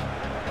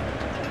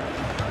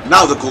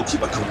 Now the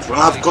goalkeeper comes. When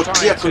I've got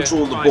clear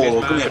control of the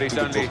ball, I'm going to have to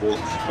get the ball.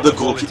 The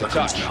goalkeeper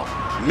comes now.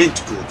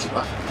 Mint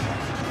goalkeeper.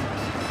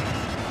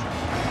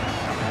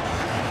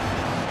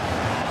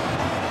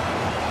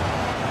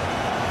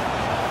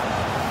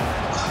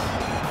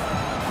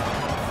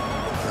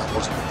 That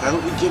wasn't a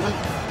penalty given.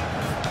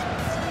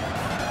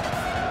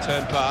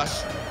 Turn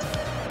pass.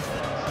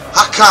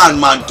 Hakan,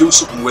 man, do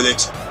something with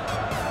it.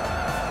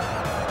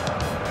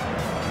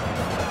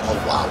 Oh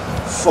wow,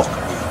 fuck me.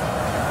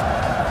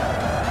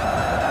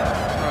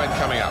 Right,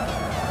 coming up.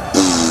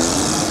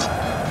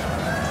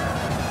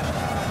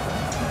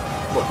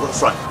 Go to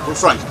Frank, go to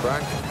Frank.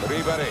 Frank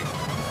Ribéry.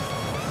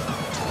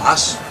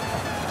 Thomas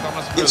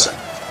Müller. inside.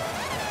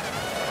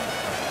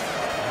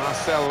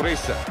 Marcel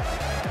Risa.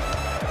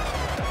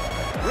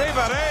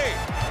 Ribéry.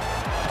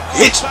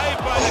 Hit! Saved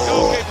by the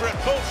goalkeeper at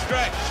full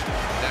stretch.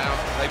 Now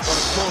they've got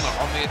a corner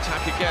on the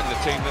attack again, the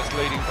team that's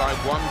leading by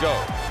 1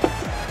 goal.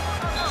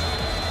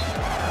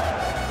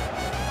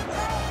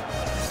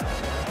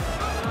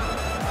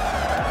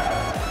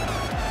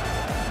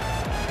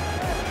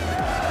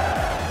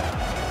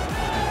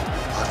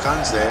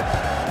 Hakan's there,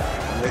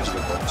 on the edge of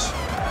the box.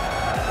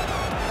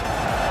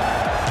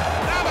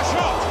 Now the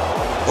shot!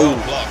 Oh,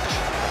 Blocked.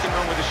 Nothing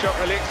wrong with the shot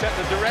really, except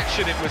the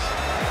direction. It was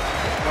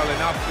well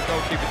enough. The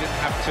goalkeeper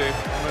didn't have to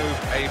move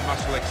a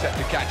muscle except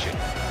to catch it.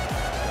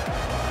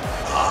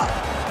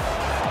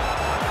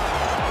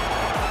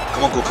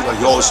 Come on, goalkeeper,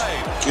 yours.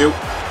 Thank you.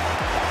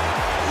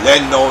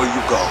 Leno,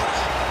 you go.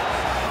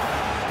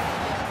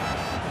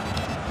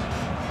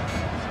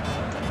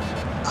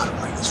 I don't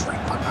like this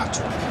right back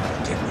at all.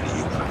 I'll get rid of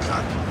you when I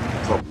can.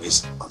 Problem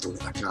is, I don't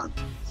think I can.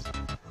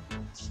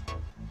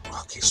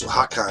 Okay, so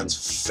Hakan's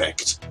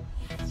fecked.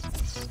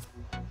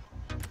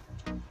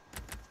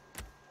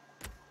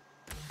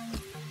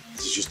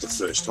 This is just the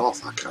first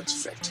half. Hakan's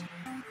fecked.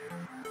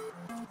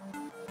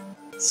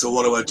 So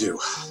what do I do?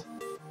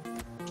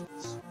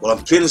 Well,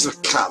 I'm playing as a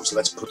cam, so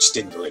let's put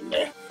Stindl in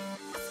there.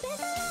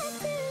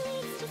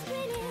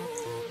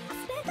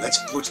 Let's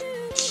put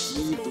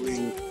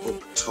Keebling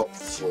up top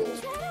 4.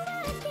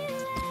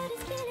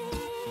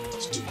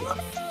 Let's do that.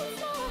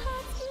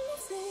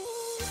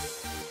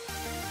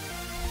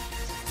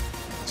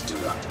 Let's do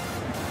that.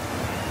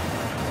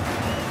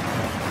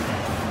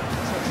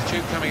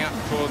 Substitute coming up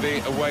for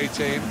the away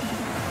team.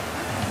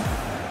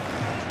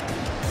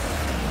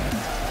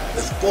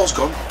 The ball's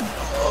gone.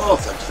 Oh,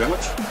 thank you very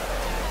much.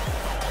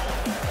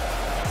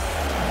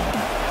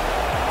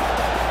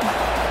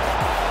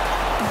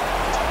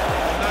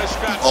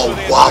 Oh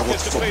wow, what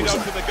the fuck was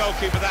that? The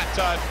goalkeeper that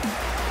time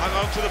hung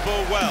on to the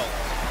ball well.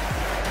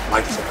 My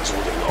defenders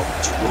all day long.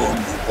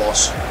 Jerome, you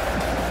boss.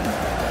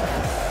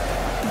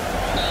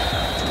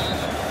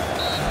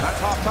 That's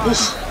half time.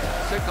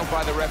 Signalled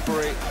by the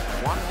referee.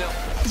 1-0.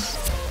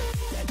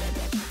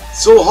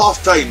 So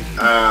half time,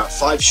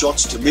 5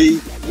 shots to me,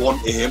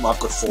 1 to him. I've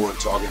got 4 on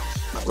target.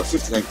 I've got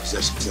 59%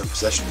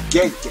 possession.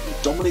 Again, getting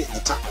dominating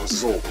the tackles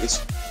as always.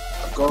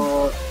 I've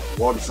got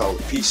 1 foul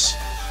apiece.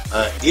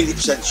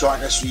 80% shot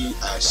accuracy,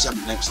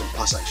 79%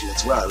 pass accuracy.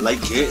 That's where I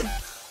like it.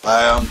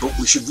 But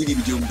we should really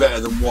be doing better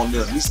than 1-0.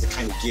 At least the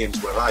kind of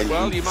games where I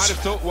Well, lose. you might have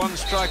thought one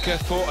striker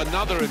fought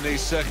another in these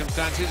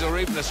circumstances, or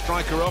even a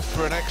striker off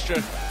for an extra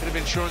bit of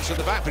insurance at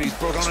the back, but he's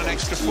brought on an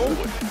extra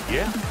forward.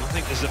 Yeah, I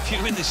think there's a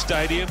few in this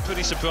stadium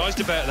pretty surprised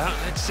about that.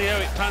 Let's see how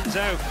it pans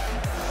out.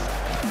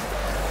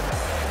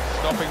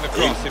 Stopping the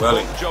cross,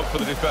 important job for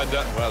the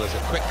defender. Well, there's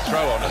a quick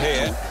throw on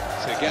here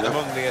to get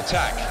among the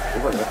attack.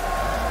 Over there.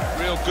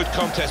 Real good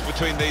contest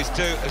between these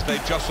two as they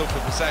jostle for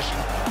possession.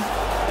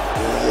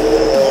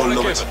 Oh,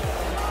 love it.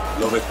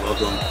 Love it, well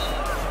done.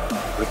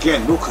 But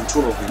again, no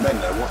control of the men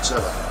there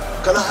whatsoever.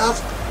 Can I have?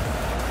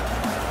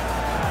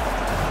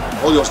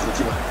 All yours,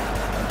 goalkeeper.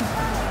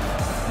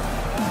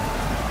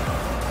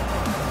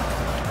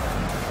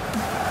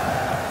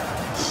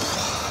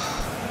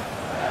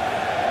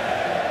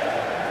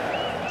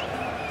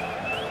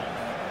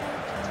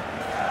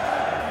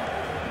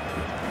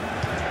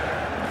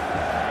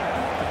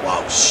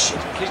 Wow, shit.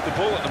 Keep the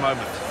ball at the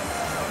moment.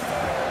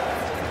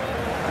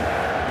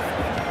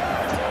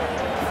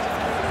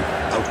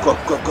 Go.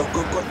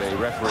 The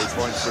referee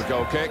points for a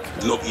goal kick.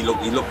 Lucky.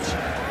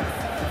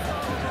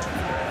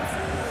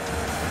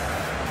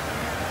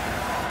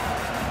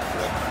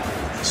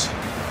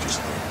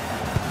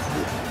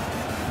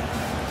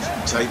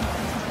 time.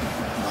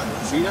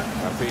 Rafinha.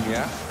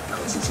 Rafinha.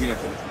 Rafinha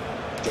can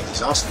get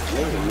his arse in the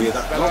clear and lay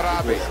that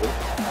Bellarabi.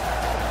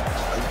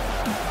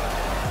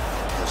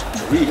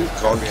 Kareem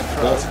can't get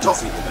the ball for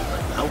Toffee in it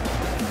right now.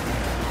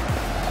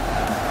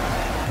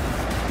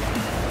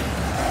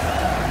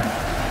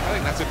 I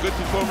think that's a good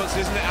performance,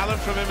 isn't it, Alan,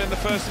 from him in the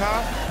first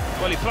half?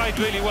 Well, he played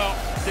really well,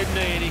 didn't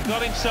he? And he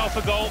got himself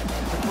a goal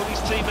to put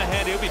his team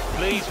ahead. He'll be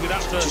pleased with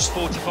that first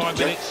 45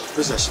 minutes.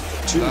 Possession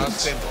for 2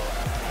 minutes.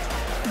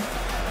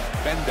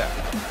 Bender.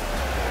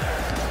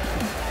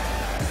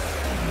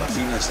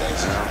 Rafinha's there.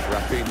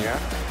 Rafinha.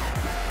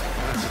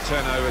 That's a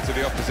turnover to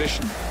the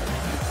opposition.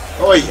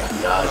 Oh yeah,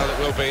 yeah. Well, it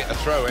will be a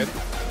throw-in.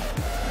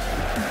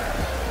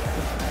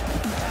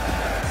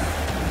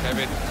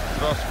 Kevin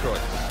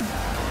Grosskreutz.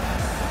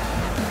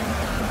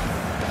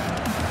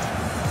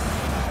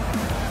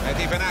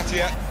 Eddie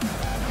Benatia.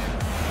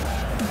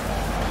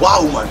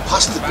 Wow, man,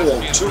 passed the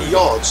ball 2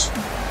 yards.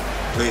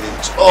 Played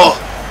it. Oh!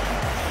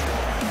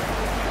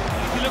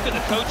 If you look at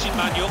the coaching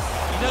manual,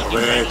 you don't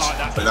defend like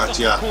that.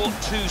 Benatia. Court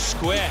 2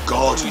 square.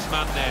 God. To his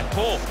man there.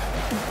 Poor.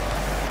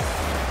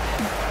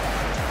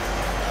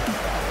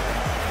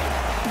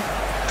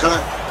 Can I?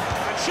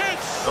 And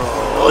shoots!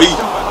 Oh,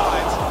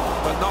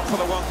 But not for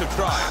the want of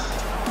trying.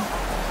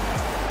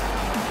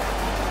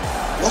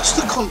 what's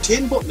the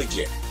contain button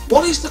again?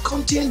 What is the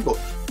contain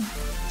button?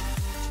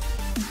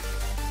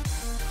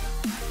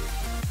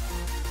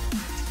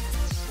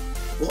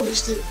 What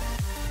is the...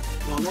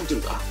 No, I'm not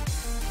doing that.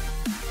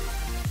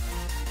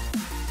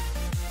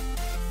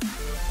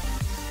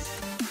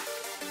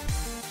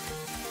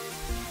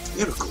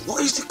 Here we go.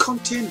 What is the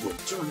contain button?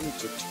 Do you know what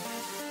I mean?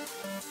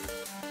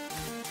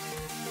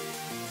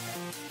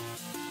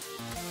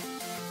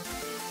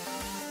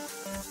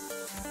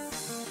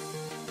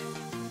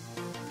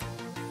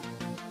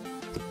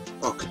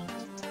 Okay.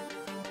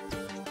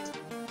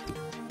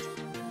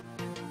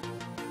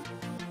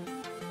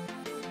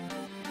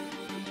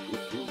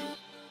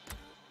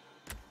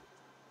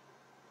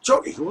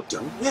 Jockey, well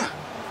done, yeah.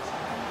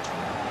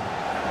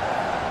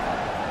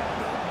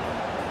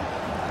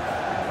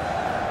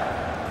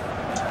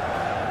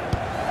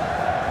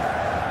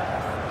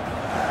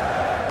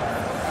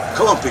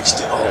 Come on, big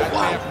stick. Oh,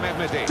 wow.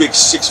 Big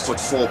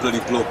 6'4" bloody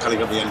bloke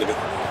cutting up the end of it.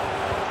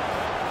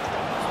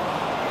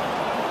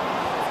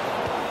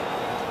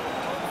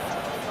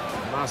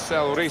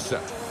 Marcel Risa.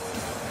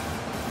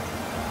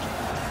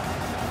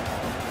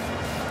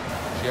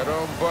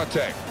 Jerome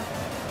Boateng.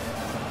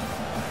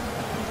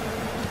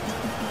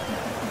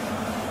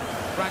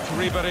 Frank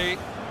Ribéry.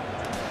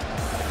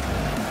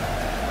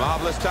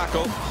 Marvellous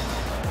tackle.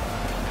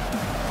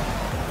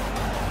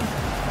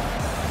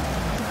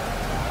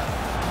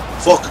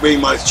 Fuck me,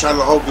 my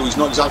Chandler Hogdo, he's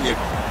not exactly a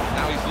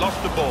Now he's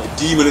lost the ball.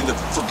 demon in the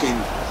fucking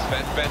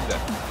Sven Bender.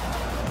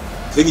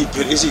 thingy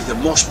pit, is he? The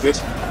mosh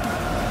pit.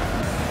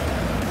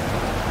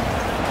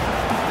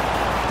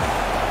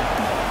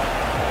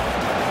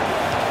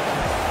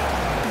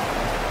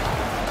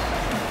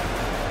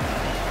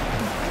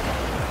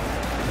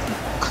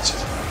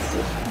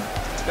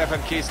 Stefan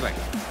Kiesling.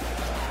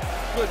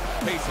 Good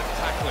piece of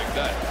tackling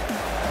there.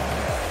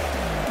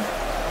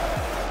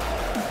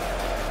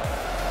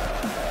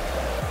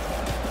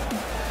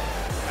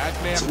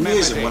 It's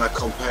amazing when I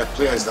compare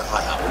players that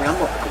I have. I mean, I'm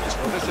not good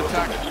at this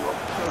attack, a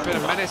bit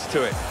of menace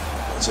to it.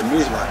 It's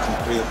amazing when I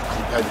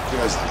compare the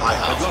players that I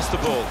have. They've lost the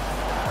ball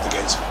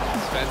Against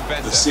Sven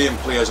Bender. the same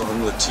players on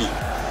another team.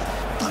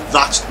 And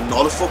that's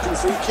not a fucking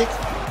free kick.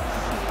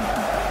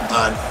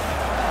 And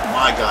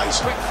my guys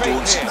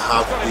don't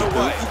have the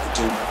ability to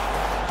do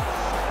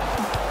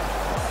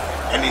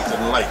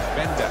anything like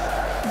Bender.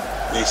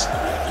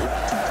 basically we do.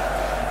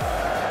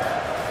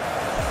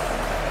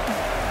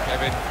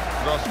 Kevin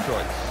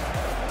Grosskreutz.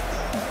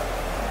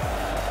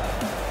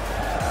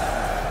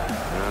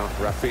 Now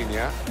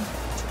Rafinha.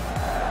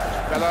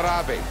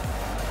 Bellarabi.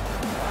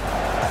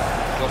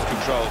 Lost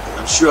control.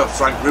 I'm sure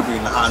Frank Ribéry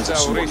in the hands of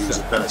somebody Risa. who's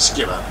a better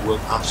skipper will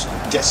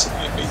absolutely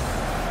decimate me.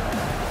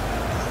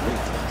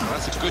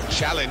 That's a good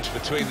challenge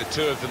between the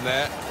two of them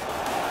there.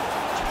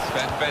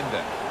 Sven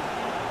Bender.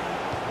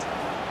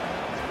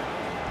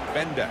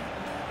 Bender.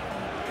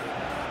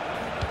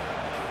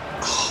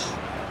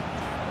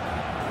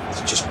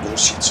 It's just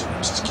bullshit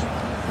sometimes, this kid.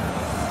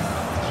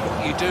 It's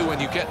what you do when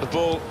you get the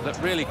ball that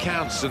really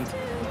counts, and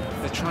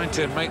they're trying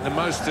to make the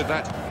most of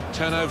that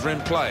turnover in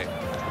play. Oh,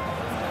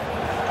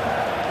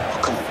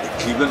 come on, big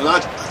Cleveland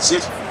lad, that's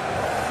it.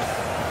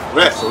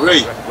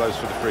 Referee. Ref blows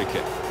for the free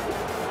kick.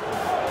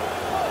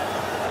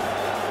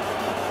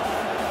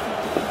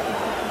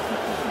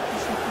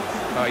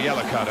 Oh,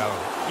 yellow card, Alan.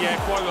 Yeah,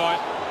 quite right.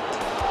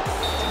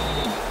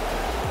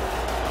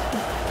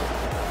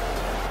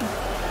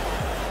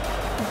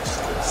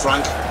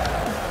 Frank.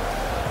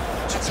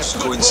 Just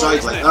go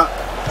inside like that.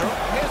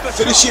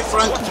 Finish it,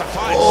 Frank.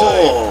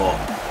 Oh.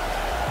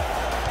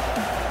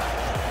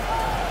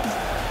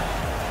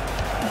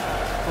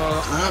 Well, Well,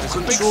 have there's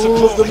a big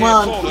control of support the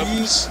man, here for them.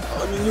 please.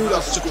 I knew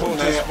that was going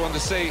Supporters there. want to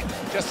see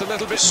just a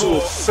little bit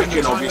So more.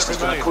 freaking obvious it's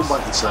going to come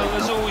back inside. Well,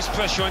 there's now. always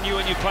pressure on you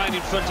when you're playing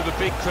in front of a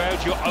big crowd,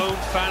 your own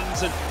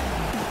fans, and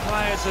the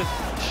players have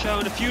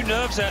shown a few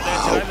nerves out there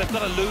today. They've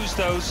got to lose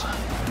those.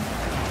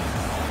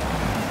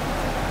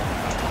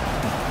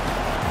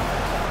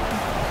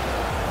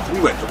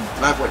 We went up.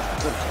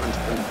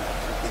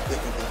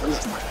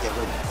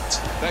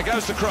 There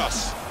goes the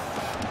cross.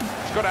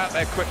 He's got out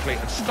there quickly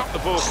and stopped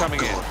the ball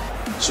coming in.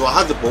 So I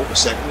had the ball for a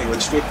second, he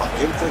went straight back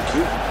in, thank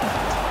you.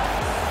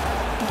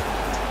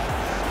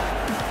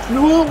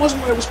 No, it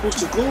wasn't where I was supposed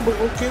to go, but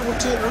okay, we'll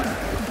take that.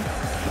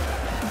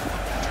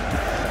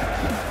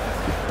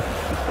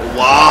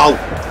 Wow!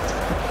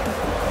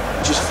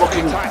 Just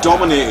fucking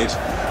dominated.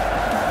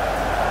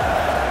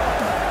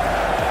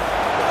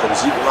 Here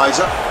comes the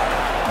equaliser.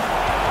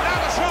 Now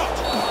the shot!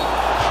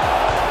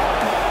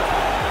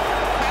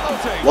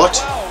 Penalty! What?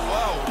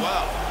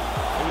 Well.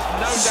 There was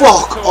no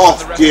Fuck doubt at all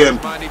off, in the referee's game.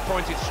 mind. He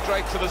pointed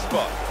straight to the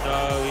spot.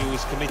 No, he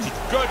was committed.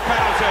 Good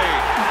penalty!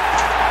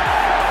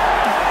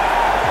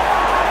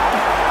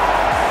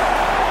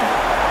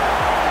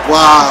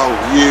 Wow,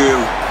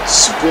 you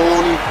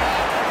spawny.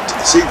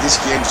 See, this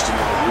game just didn't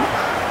know.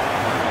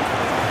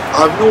 I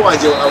have no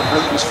idea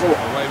what it was for.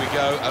 Away we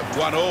go at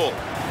 1-1.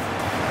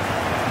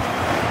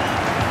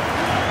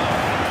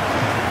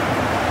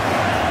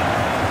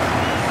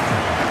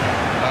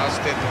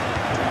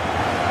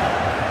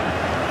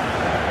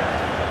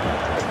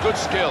 Good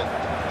skill,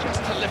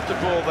 just to lift the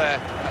ball there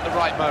at the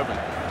right moment.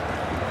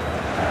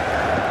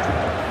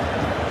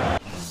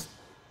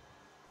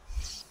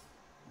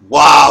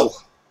 Wow!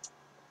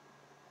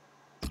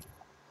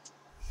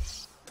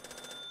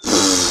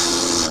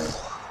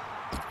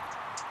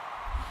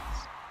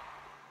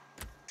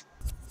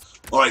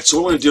 Alright,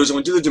 so what I'm going to do is I'm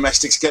going to do the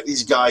domestics, get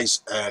these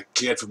guys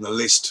cleared from the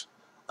list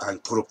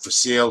and put up for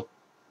sale.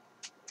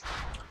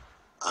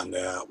 And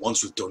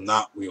once we've done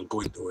that, we'll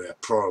go into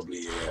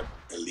probably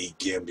a league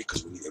game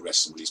because we need to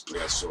rest some of these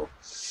players. So,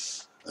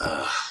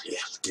 yeah,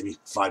 give me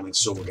 5 minutes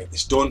so we'll get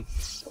this done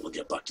and we'll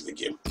get back to the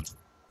game.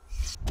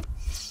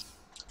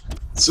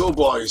 So,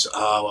 boys,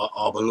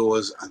 our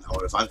belows and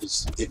our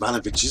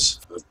Ivanoviches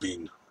have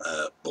been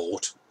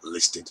bought,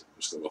 listed.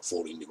 We've still got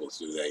 14 to go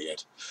through there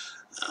yet.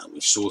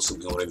 We've sold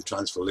something already in the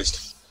transfer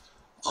list.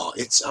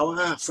 It's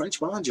our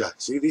French manager.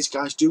 See, these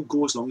guys do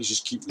go as long as you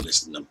just keep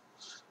listing them.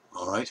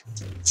 Alright.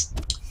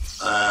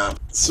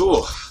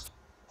 So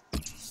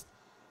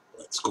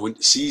let's go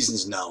into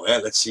seasons now.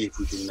 Let's see if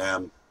we can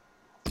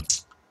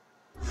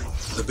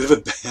a bit of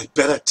a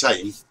better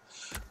time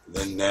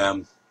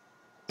than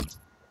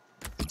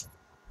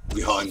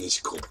behind this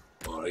cup.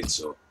 Alright,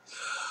 so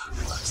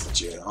that's the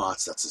German. Oh,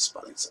 that's the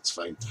Spanish, that's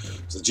fine.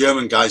 So the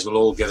German guys will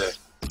all get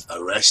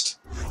a rest.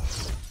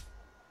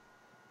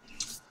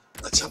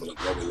 Let's have a look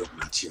what we're looking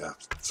at here,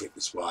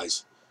 fitness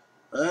wise.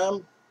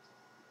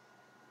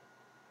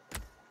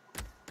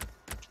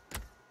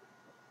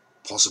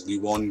 Possibly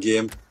one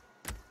game.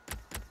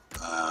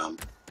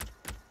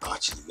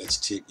 Actually, let's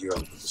take you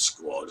out of the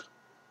squad.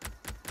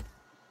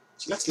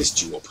 So let's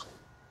list you up.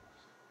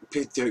 We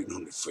paid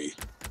 1,300 for you.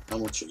 How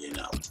much are you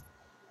now?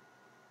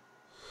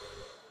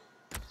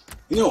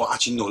 You know what?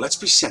 Actually, no. Let's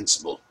be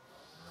sensible.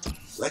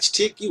 Let's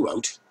take you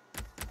out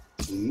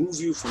and move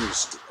you from the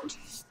squad.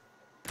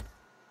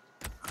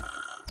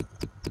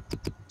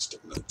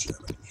 Stick no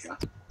German in here.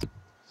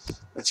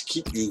 Let's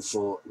keep you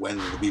for when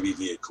the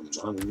BBVA comes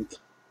on.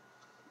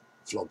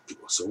 Flog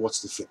people. So what's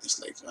the fitness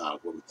like? Well,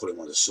 we put him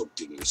on a sub,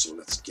 didn't we? So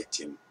let's get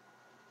him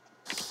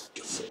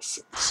to full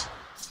fitness.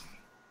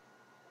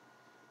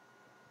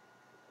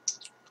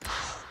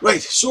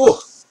 Right, so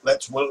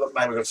let's we've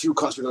got a few we've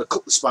got a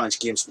couple of Spanish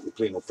games that we're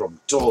playing, no problem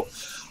at all.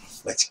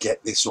 Let's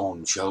get this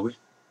on, shall we?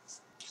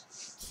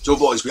 So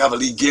boys, we have a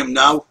league game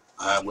now.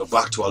 We're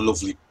back to our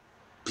lovely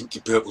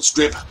pinky purple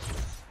strip.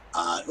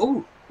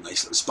 Oh,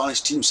 nice little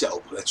Spanish team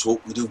setup. Let's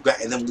hope we do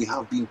better than we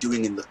have been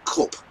doing in the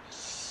cup.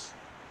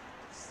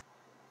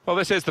 Well,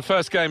 this is the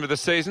first game of the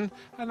season,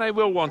 and they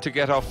will want to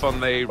get off on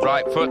the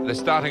right foot. They're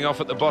starting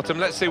off at the bottom.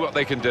 Let's see what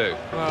they can do.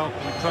 Well,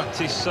 we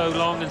practice so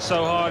long and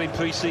so hard in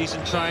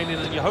pre-season training,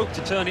 and you hope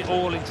to turn it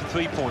all into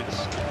 3 points.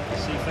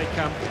 See if they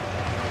can.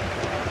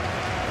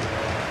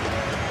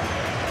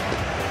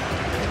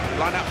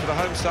 Line up for the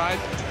home side.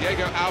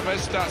 Diego Alves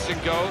starts in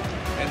goal.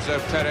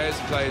 Enzo Perez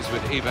plays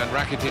with Ivan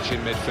Rakitic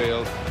in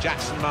midfield.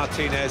 Jackson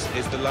Martinez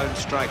is the lone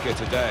striker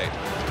today.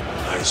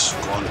 Nice,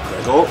 go on,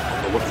 Grego.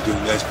 I don't know what you're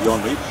doing there is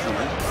beyond me.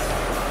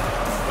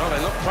 Well, they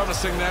look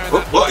promising there. In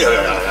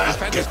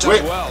Yeah. Get to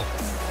it. Well.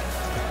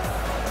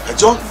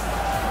 Heads on.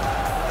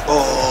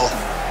 Oh.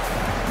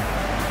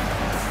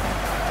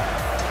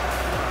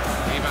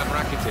 Ivan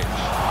Rakitic.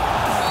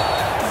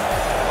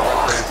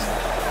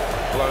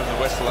 Blown the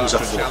whistle after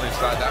a challenge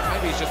like that.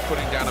 Maybe he's just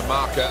putting down a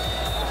marker.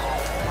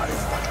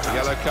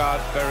 Yellow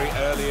card very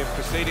early in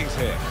proceedings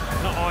here.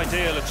 Not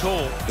ideal at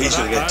all. He's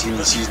going to get team of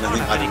the season, I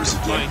think. I was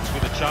again.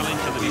 With the challenge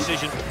and the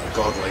decision.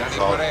 Godlike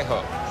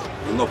card.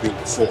 We'll not be able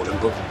to afford him,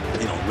 but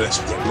you know,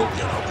 unless we get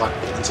lucky on our back,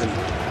 continue.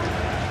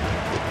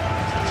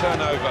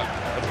 turnover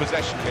of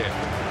possession here.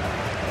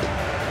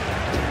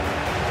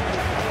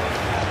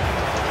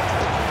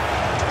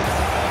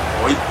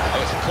 Oi. Oh,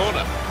 it's a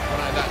corner.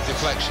 Right, that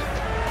deflection.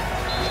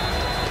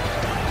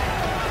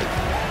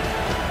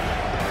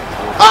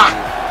 Ah!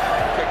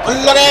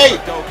 Unlucky!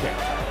 Goal kick.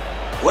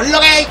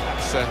 Unlucky!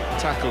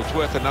 That's tackle's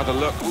worth another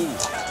look. Ooh.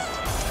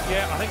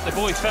 Yeah, I think the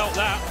boy felt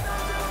that.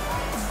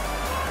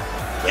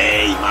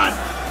 Hey, man.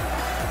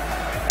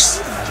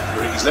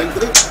 Break his leg,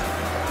 did it?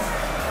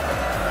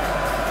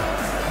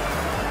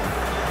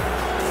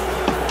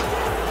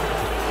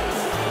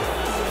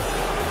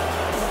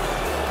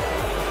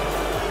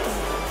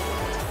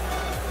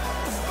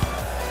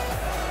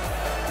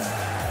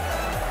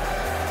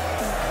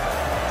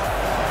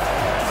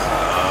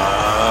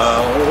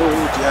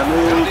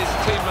 And his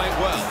teammate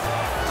well.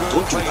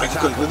 Don't do that,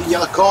 you've got with the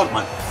yellow card,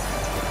 man.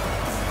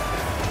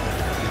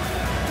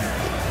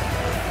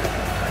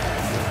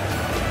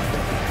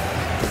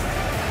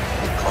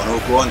 Connor,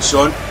 go on,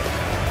 son.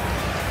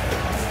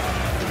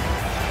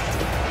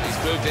 He's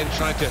moved in,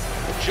 trying to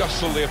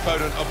jostle the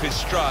opponent off his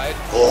stride.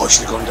 Oh,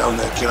 should have gone down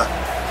there, killer.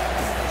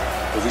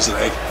 With his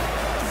leg.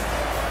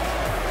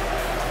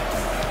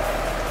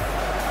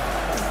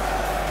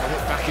 Got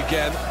it back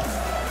again.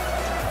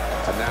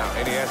 And now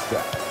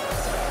Iniesta.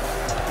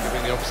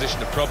 Giving the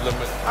opposition a problem.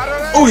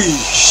 Oi!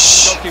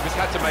 Goalkeeper's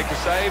had to make a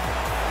save.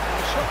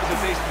 The shot was a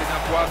decent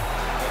enough one,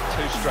 but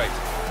too straight.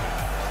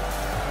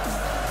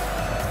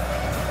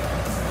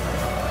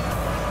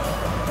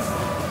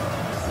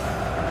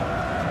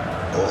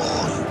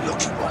 Oh, you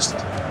lucky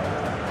bastard.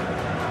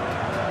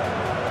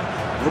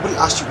 Nobody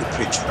asked you to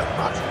pitch right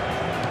back.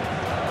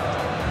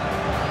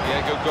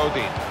 Diego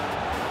Godin.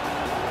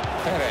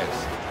 Perez.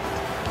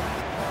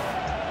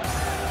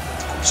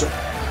 So,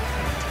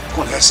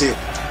 go on, Hesse.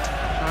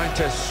 Trying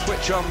to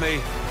switch on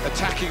the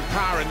attacking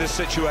power in this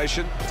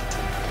situation.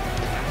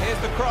 And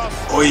here's the cross.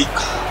 Oi!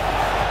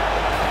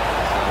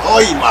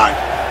 Oi, man!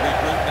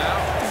 Regroup now,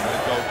 and a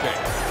goal kick.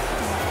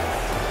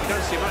 You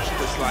don't see much of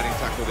the sliding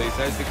tackle these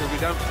days because we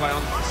don't play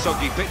on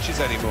soggy pitches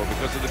anymore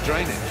because of the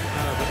drainage.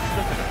 No, but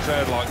nothing a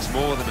crowd likes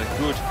more than a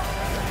good,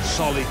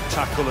 solid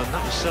tackle, and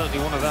that was certainly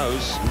one of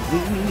those.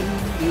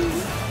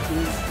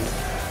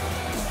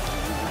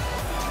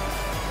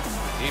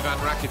 Ivan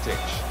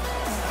Rakitic.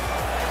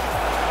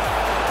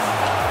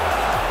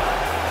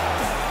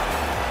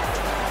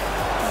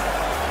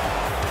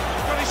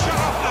 Got his shot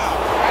off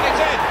now, and it's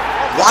in.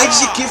 Why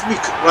does it give me...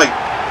 Right,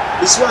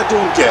 this is what I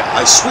don't get.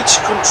 I switch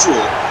control,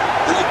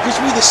 and it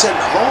gives me the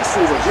centre half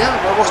over here.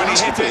 I wasn't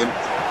asking for him.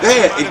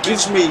 There, it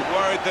gives me...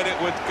 Worried that it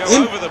would go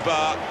him. over the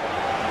bar.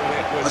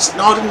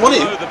 No, I didn't want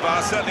it. Below the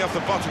bar, certainly off the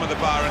bottom of the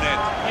bar and in.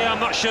 Yeah, I'm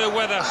not sure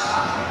whether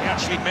he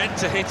actually meant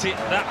to hit it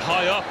that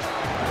high up,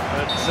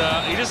 but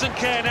he doesn't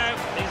care now.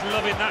 He's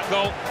loving that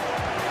goal.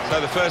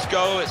 So the first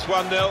goal, it's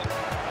 1-0.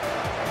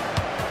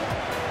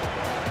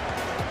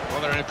 Well,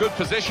 they're in a good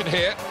position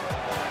here.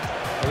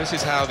 Well, this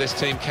is how this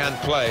team can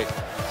play.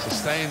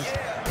 Sustained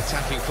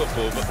attacking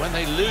football, but when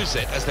they lose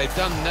it, as they've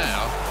done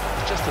now,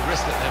 it's just a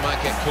risk that they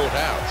might get caught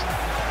out.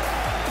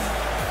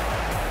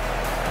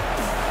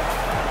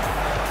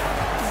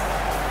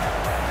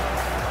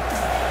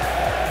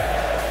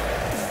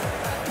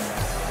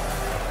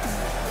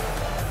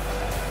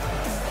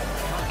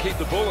 Keep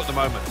the ball at the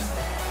moment.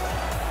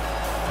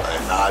 Very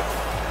mad.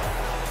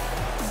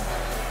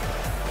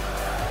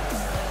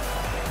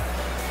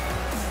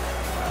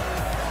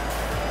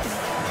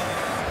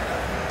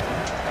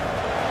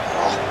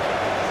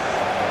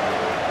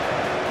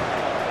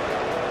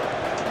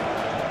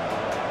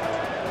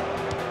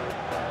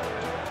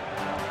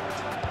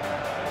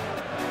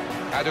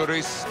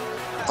 Adoris.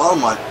 Oh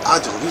man,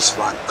 Adoris,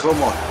 man,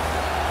 come on.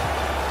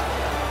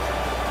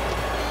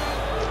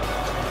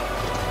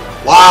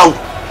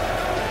 Wow!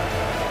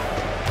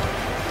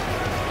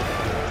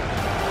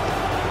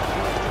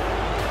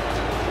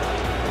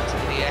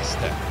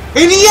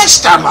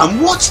 Iniesta,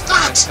 man, what's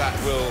that? That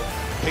will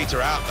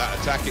peter out that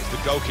attack. It's the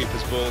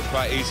goalkeeper's ball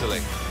quite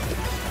easily.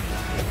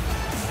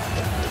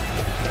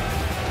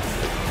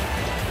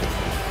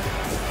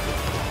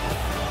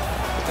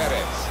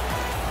 Perez.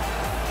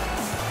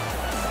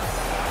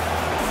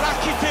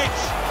 Rakitic.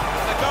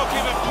 The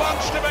goalkeeper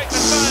plunged to make the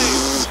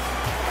save.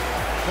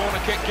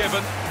 Corner kick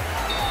given.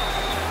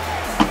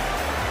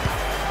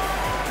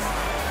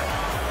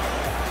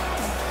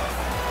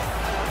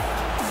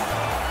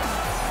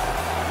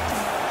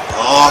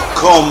 Oh,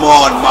 come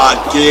on, man,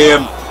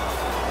 game.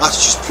 That's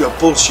just pure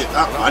bullshit,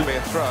 that, man. Be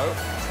a throw.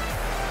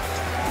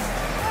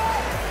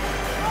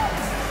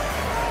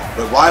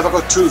 But why have I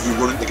got two of you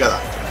running together?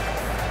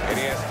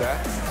 Iniesta.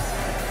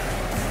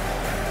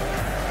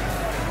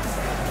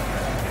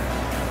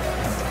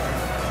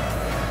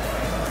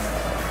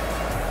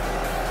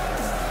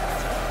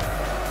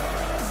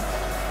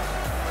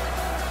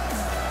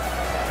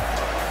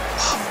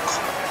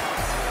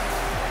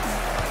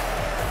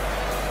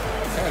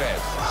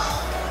 Perez.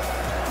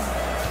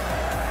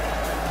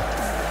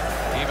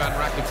 Ivan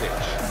Rakitic.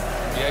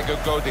 Diego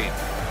Godin.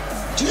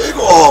 Diego,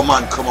 oh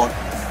man, come on.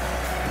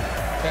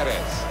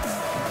 Perez.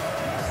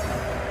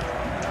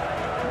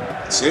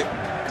 That's it.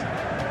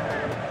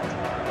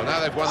 Well, now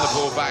they've won the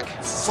ball back.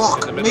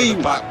 Fuck in the middle me, of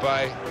the park man.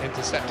 by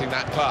intercepting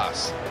that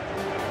pass.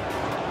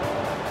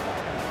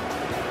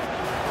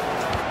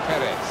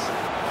 Perez.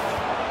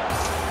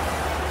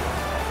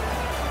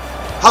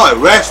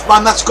 Hello, ref,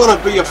 man, that's got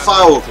to be a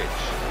foul. And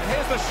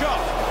here's the shot,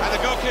 and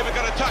the goalkeeper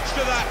got a touch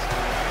to that.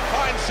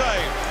 Fine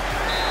save.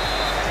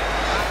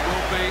 That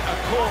will be a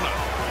corner.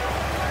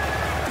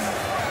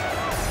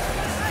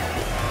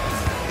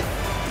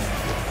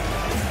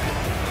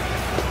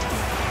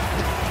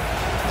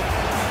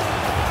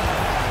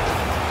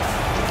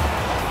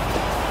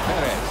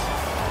 Perez.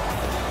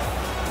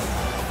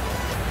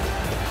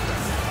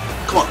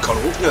 Come on,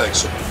 Connor, open your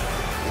legs up.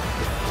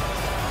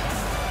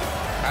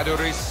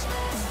 Adoris.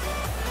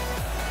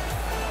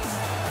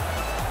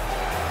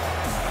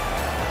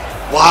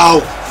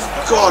 Wow,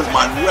 God,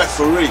 man,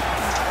 referee.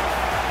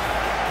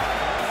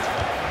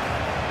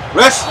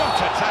 Ref?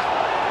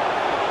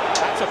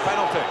 That's a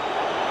penalty.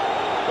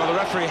 Well, the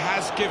referee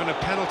has given a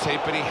penalty,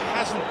 but he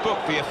hasn't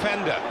booked the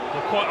offender.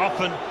 Well, quite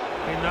often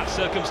in that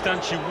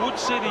circumstance you would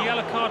see the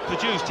yellow card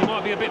produced. He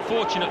might be a bit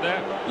fortunate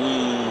there.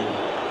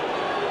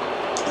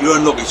 You're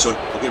unlucky, son.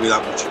 I'll give you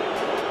that much.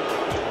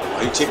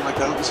 Are you taking my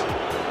penalties?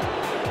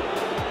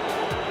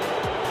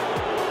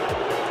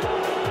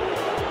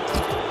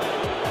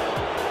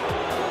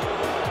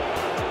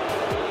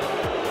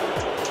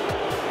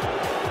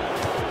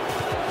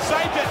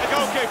 Saved it, the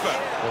goalkeeper.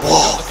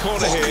 Well, Oh, got the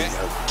corner here.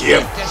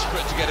 Game.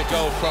 Desperate to get a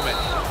goal from it,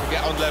 to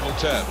get on level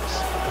terms.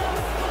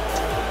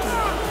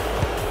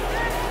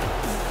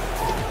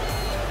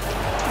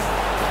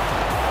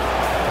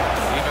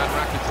 Ivan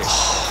Rakitic.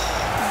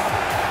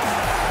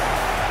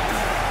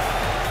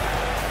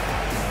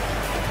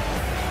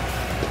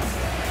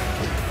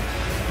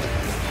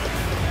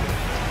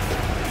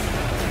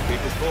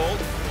 People's ball.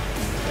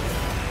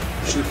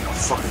 Shooting a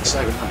fucking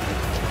saving, man.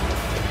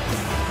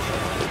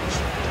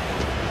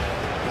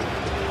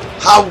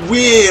 How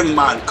weird,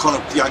 man,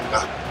 Conor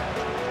Bianca.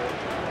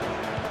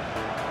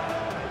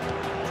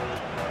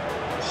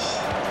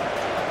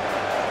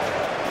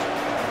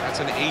 That's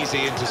an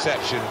easy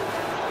interception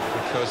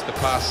because the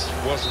pass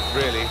wasn't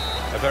really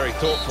a very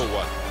thoughtful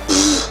one.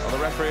 Well, the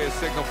referee has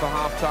signalled for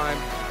half-time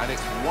and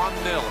it's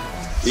 1-0.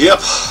 Yep.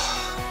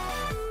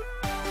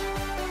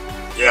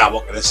 Yeah,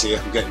 what can I say?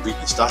 I'm getting beaten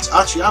in stats.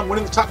 Actually, I'm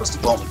winning the tackles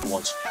department for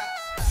once.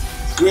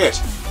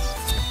 Great.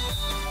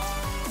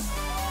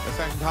 The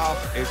second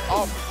half is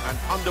off and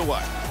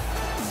underway.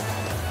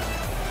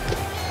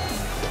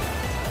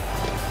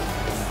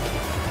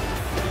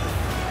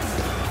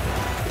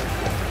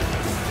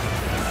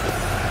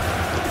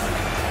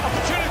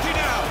 Opportunity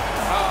now.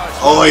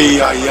 Oh,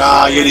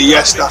 yeah,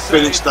 yes, that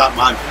finished that,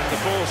 man. And the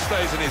ball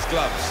stays in his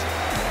gloves.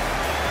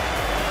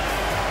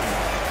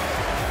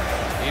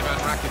 Ivan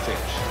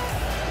Rakitic.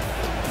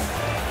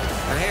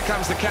 And here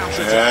comes the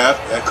counter. Yeah,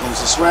 there comes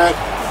the sweat.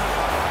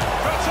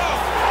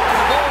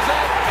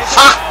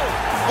 Ha!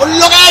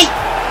 Unlucky!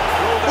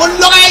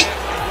 Unlucky!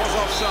 It was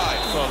offside.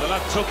 Well, the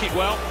lad took it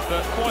well,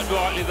 but quite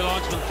rightly the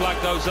linesman flag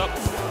goes up.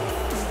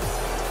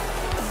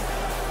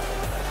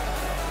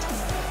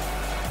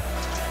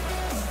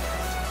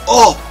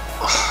 Oh!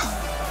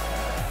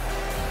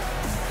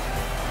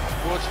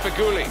 Towards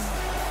Faguli.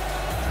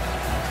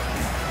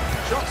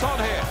 Shots on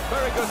here.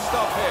 Very good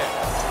stop here.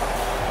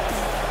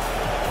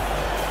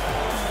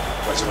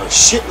 There's a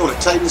shit load of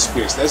time and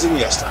space. There's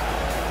Iniesta.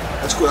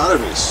 Let's go out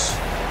of this.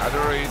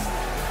 Adoris.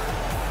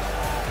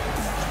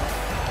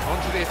 On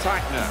to the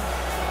attack now.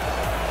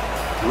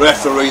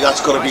 Referee,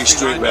 that's got to be a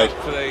straight red.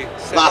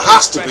 That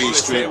has to be a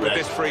straight with red.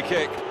 this free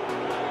kick.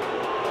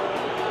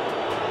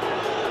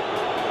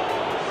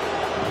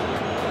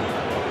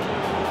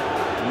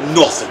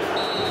 Nothing.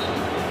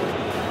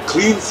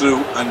 Clean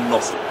through and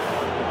nothing.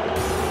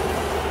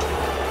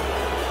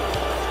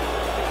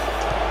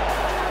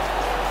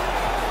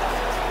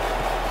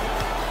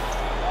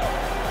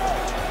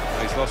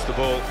 He's lost the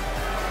ball.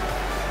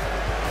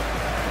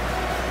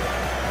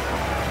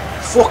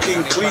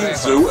 Fucking clean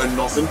through and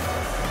nothing.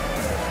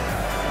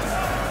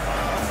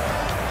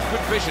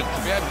 Good vision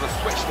to be able to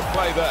switch the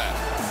play there.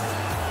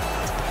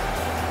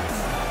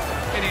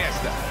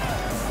 Iniesta.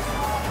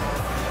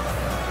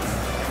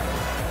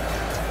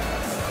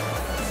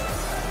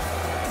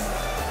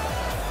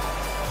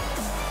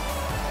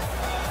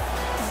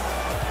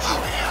 Oh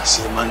yeah, I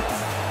see him, man.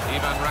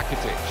 Ivan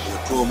Rakitic. The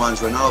poor man's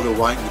Ronaldo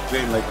white and he's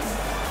playing like...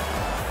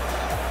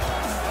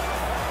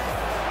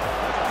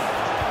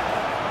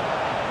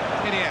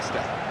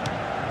 Iniesta.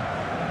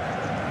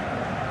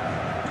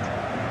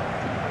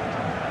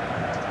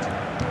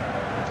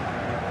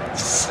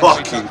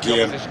 Fucking game.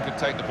 The opposition could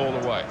take the ball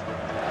away.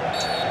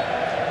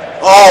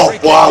 Oh,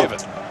 wow. Given.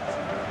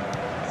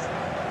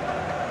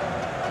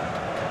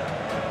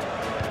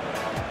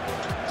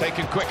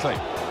 Taken quickly.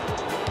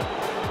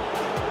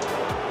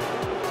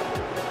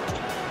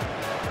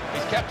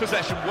 He's kept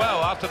possession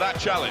well after that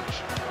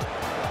challenge.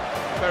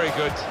 Very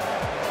good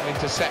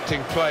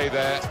intercepting play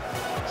there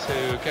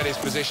to get his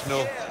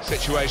positional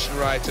situation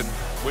right and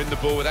win the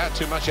ball without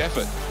too much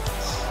effort.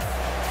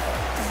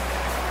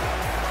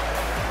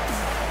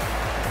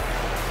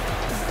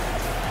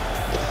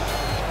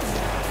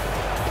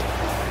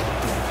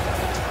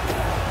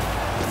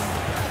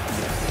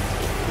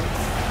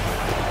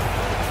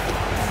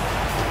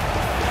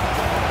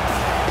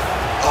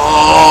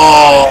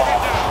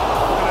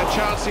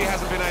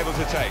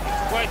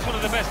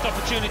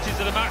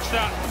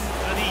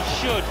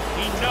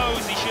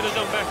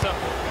 better.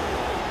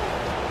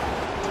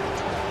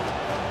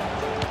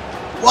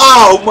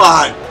 Wow,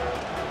 man!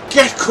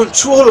 Get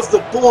control of the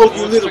ball,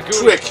 you little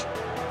prick!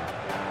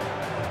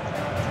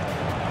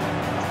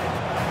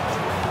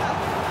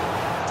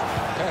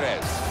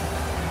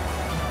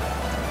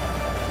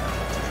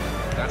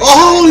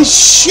 Oh, holy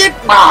shit,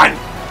 man!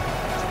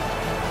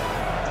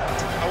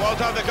 Well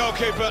done, the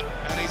goalkeeper,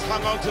 and he's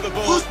hung on to the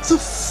ball. What the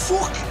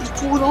fuck is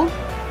going on?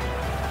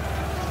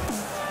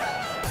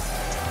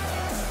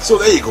 So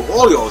there you go,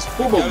 all yours.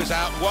 Boom, boom. Goes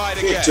out wide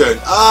Fake again. turn,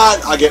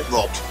 and I get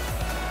robbed.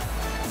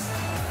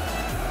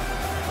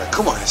 Right,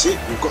 come on, that's it.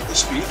 We've got the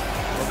speed.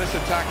 Well, this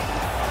attack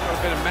got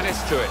a bit of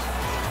menace to it.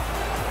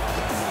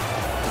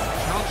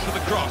 Chance for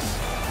the cross.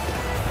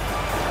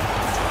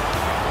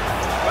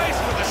 Space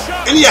for the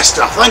shot.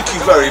 Iniesta, thank you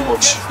very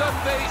much. The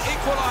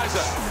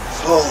equaliser.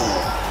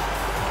 Oh,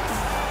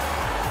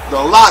 the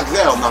lag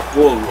there on that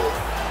ball roll.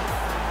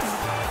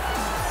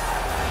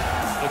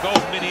 The goal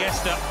from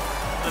Iniesta,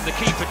 and the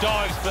keeper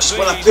dives. But Just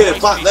when I played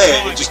it back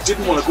there, it just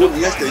didn't want to go to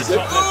Iniesta. He said,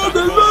 "Oh,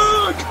 the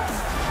lag!"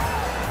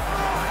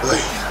 So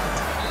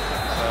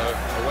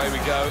away we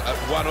go at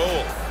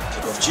 1-1.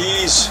 Kick off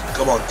cheese.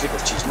 Come on, kick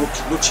off cheese. No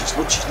cheese,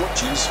 no cheese, no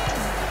cheese.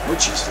 No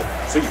cheese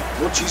for you.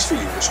 No cheese for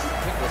you, Rusty. I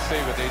think we'll see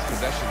with these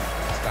possession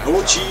stats. No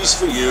cheese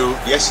for you.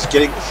 Yes, he's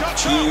getting Shot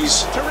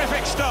cheese. goal.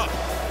 Terrific stop.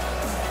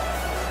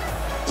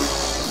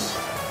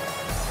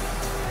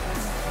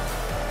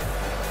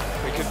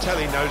 We can tell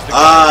he knows the game.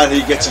 And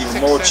he gets He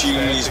even has more sixth sense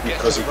there cheese to get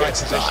because to he the right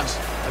gets position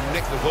that. and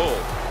nick the ball.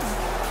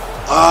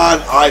 And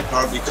I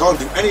apparently can't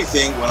do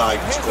anything when I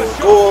score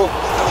a goal.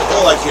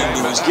 All I can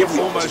do is give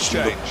the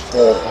opposition the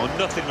ball. Oh,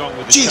 nothing wrong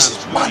with the Jesus,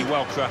 chance. man. Really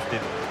well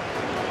crafted.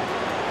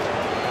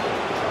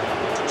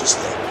 Just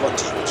there. One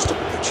team. Just up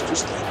the pitch.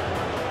 Just there.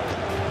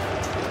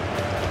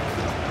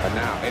 And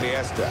now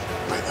Iniesta.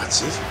 Right,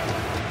 that's it.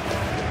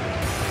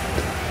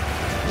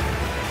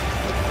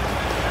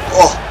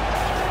 Oh.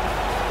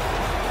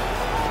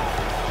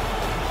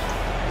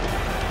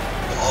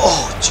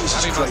 Oh, Jesus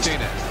Javi Christ.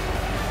 Martinez.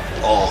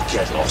 Oh,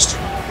 get lost.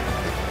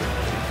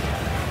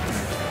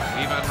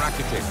 Ivan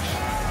Rakitic.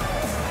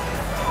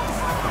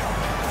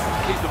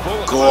 Keep the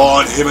ball. Go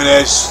on,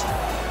 Jimenez.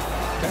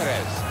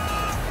 Perez.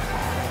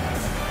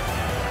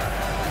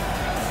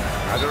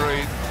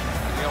 Adoree.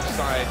 The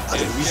offside I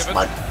is didn't miss, given.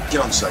 man.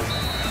 Get on side.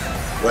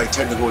 Right,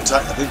 time to go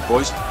attack, I think,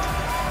 boys.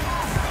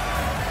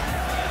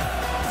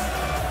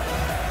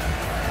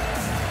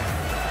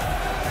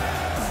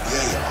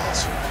 Yeah, you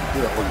arsehole.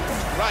 You're a holy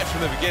one. Right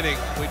from the beginning,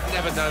 we've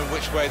never known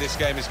which way this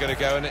game is going to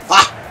go, and it's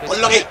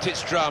unlucky. kept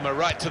its drama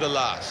right to the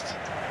last.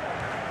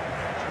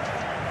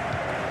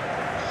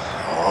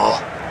 Oh,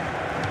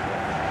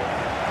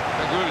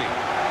 Maguli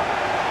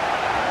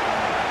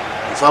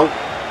no foul.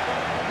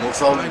 No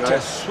foul, trying to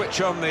guys.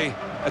 switch on the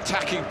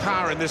attacking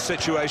power in this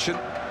situation.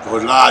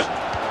 Good lad.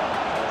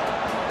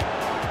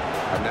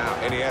 And now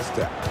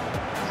Iniesta.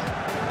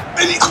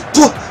 And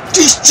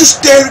he's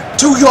just there,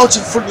 2 yards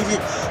in front of you.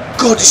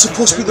 God, he's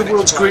supposed to be the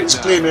world's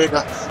greatest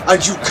playmaker,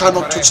 and you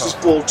cannot touch this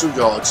ball 2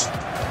 yards.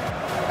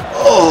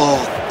 Oh,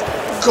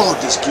 God,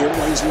 this game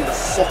winds me the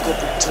fuck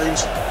up at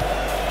times.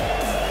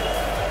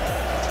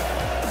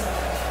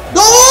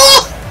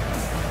 No!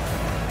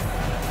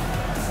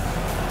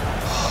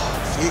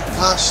 Fake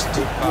pass,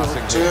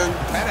 Passing turn.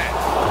 Perez.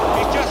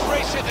 He's just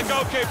reached it, the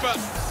goalkeeper.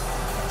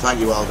 Thank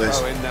you,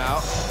 Alves. Oh, in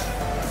now.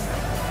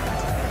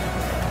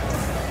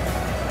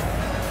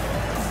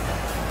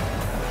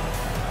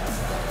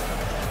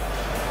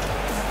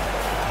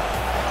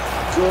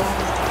 God,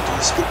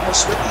 let's get more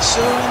sweaty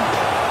soon.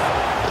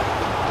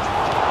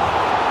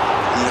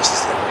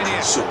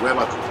 Yes, so where am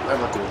I going? Where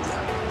am I going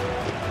now?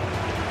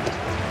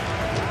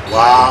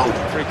 Wow.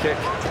 Free kick.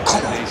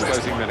 Come on, in these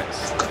closing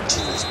minutes.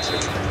 Continuous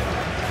prick.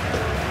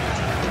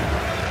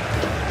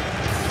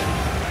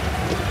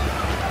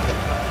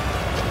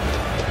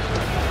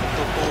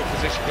 Forward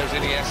position goes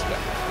Iniesta.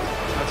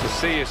 That's a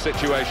serious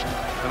situation,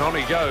 and on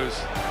he goes.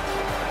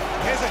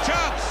 Here's a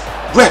chance.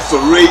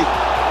 Referee.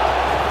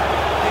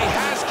 He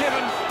has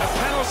given a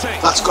penalty.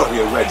 That's got to be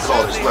a red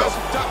card as well.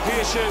 He ducked the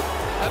issue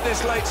at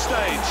this late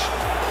stage.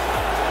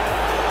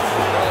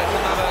 Well, it's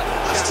another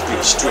That's to be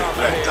a straight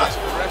red, that.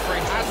 The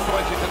referee has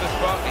pointed to the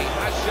spot. He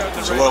has shown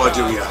the So red what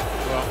do I do card. here?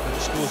 Well, when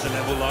it scores a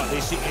level like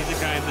this, it is a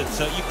game that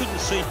you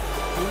couldn't see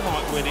who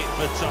might win it,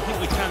 but I think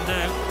we can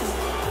now.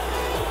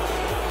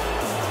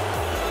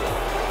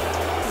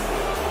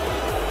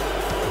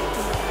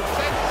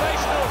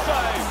 Sensational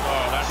save.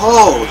 Oh, that's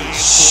Holy really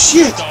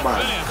shit, important. man.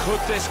 Brilliant.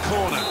 Could this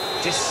corner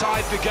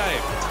decide the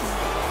game?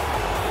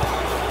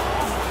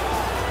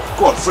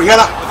 Go on, free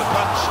header. With a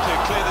punch to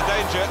clear the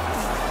danger.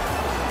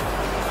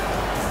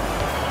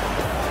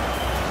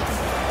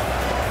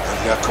 And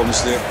here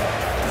comes the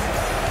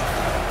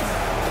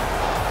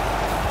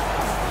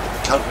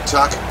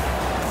counter-attack.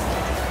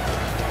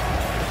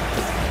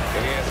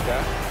 Iniesta.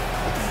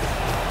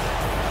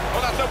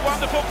 Oh, that's a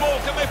wonderful ball.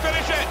 Can they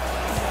finish it?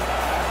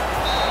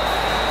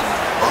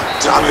 Oh,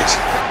 damn it.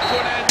 Come to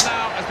an end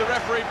now as the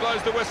referee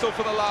blows the whistle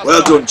for the last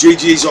Well time. done,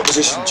 GG's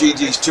opposition, Well,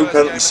 GG's, 2 first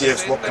penalty game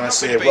saves, of the what can I season,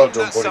 say? they've not Well been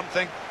done, beaten, buddy. that's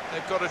something.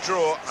 they've got a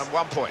draw and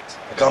 1 point.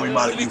 I can't be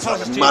mad at you,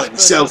 I'm mad at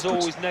myself.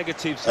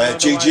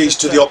 GG's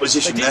to the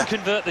opposition there.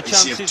 Convert the They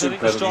saved chances. 2 I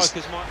think the penalties.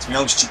 strikers might. It's my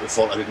own stupid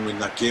fault I didn't win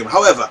that game.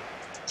 However,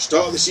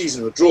 start of the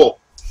season, a draw.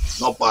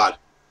 Not bad.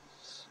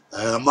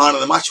 Man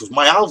of the match was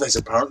my Alves,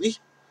 apparently.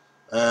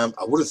 I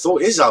would have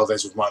thought his Alves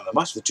was man of the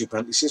match with the 2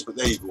 penalties, but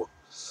there you go.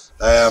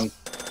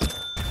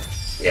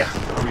 Yeah,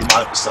 I'll be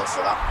mad at myself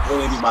for that. I'll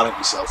only be mad at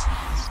myself.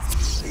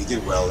 He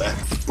did well there.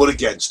 But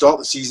again, start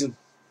the season.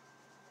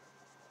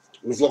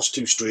 We've lost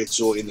 2 straight,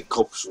 so in the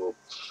cup, so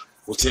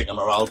we'll take a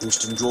morale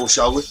boost and draw,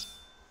 shall we?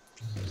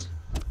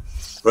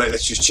 Right,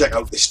 let's just check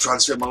out this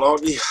transfer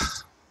malarkey.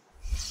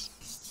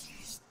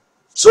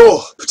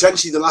 So,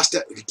 potentially the last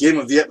game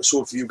of the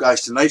episode for you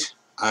guys tonight.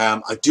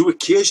 I do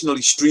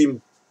occasionally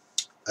stream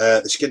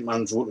the Skint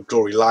Man's Road to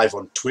Glory live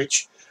on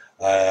Twitch.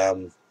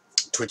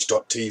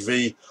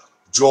 Twitch.tv,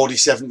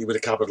 Geordie70 with a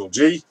capital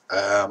G.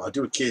 I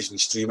do occasionally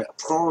stream it.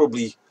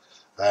 Probably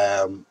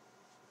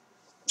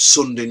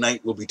Sunday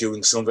night we'll be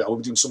doing some of it. I will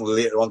be doing some of it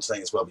later on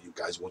tonight as well, but you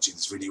guys won't see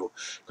this video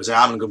because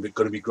I am going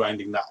to be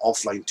grinding that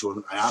offline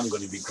tournament. I am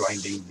going to be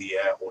grinding the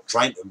or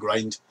trying to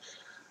grind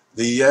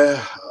the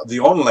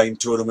online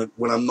tournament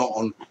when I'm not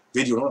on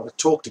video. I'm not going to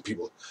talk to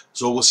people,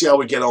 so we'll see how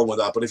we get on with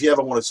that. But if you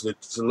ever wanted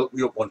to look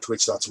me up on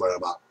Twitch, that's where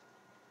I'm at.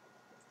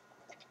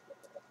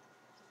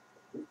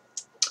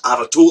 I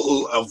have a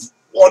total of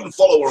 1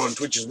 follower on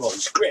Twitch as well.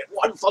 It's great,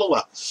 1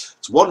 follower.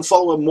 It's 1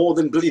 follower more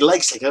than bloody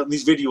likes like out in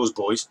these videos,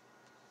 boys.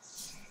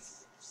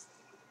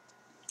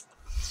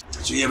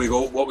 So here we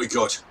go. What we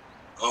got?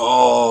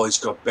 Oh, he's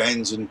got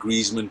Benz and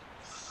Griezmann.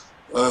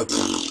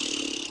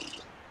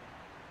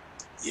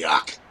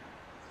 Yuck.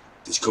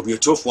 This could be a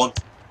tough one.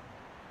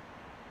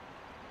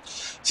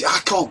 See, I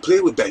can't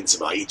play with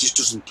Benzema. He just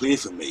doesn't play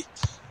for me.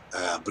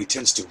 But he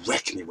tends to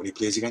wreck me when he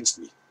plays against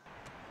me.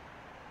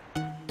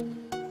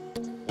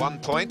 1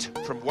 point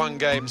from 1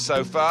 game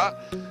so far.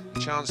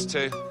 Chance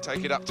to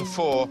take it up to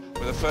 4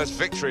 with the first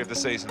victory of the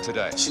season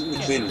today. Shouldn't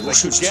be playing They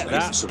should get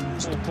that. for some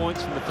reason. 4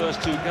 points from the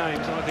first 2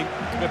 games, I think,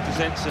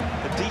 represents a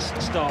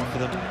decent start for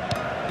them.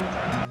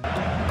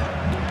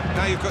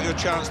 Now you've got your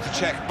chance to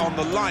check on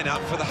the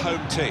lineup for the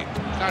home team.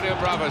 Claudio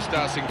Bravo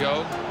starts in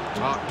goal.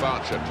 Mark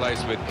Bartra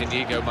plays with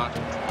Inigo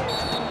Martin.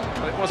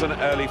 Well, it was an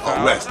early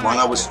foul. Oh, ref, man,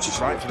 I was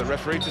just right for the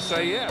referee to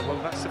say, yeah, well,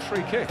 that's a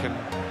free kick, and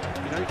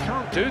you know you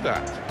can't do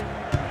that.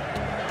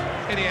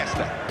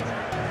 Iniesta.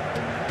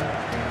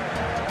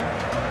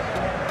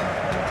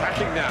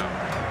 Attacking now.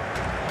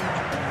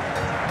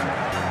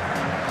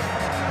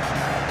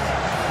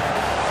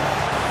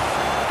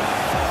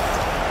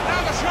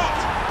 Now the shot,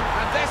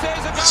 and this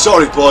is a goal.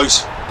 Sorry,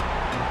 boys.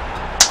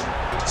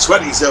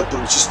 Sweating his out, but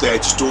it was just there,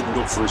 just opened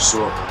up for us,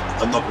 so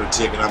I'm not going to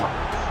take an hammer.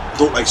 I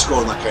don't like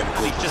scoring that kind of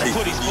goal. Just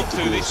put his foot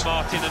through this,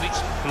 Martin, and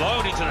it's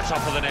blown into the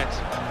top of the net.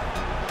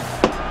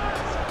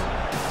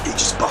 He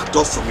just backed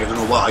off from me, I don't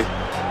know why.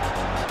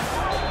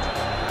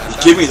 He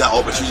gave me that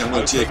opportunity, I'm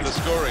going to take it. The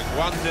scoring,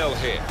 1-0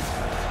 here.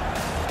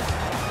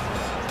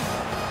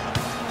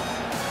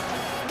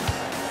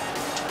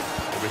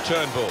 The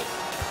return ball.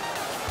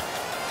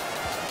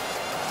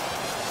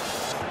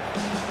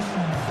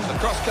 The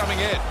cross coming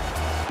in.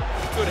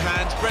 Good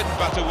hands, bread and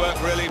butter work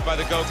really by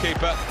the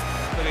goalkeeper,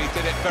 but he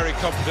did it very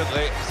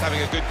competently. He's having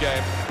a good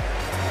game.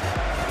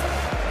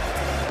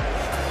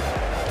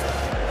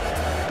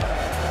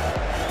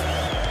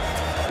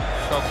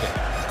 Goal kick.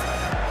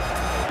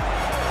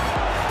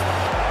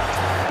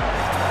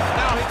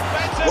 Now he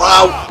bends it.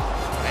 Wow.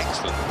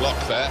 Excellent block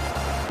there.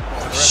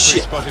 The referee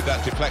Shit. spotted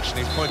that deflection.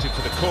 He's pointed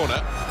to the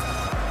corner.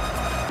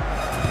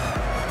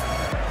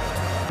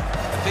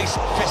 A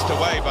decent fist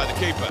away by the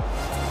keeper.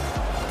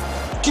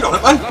 Get on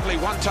it, man. Lovely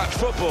one-touch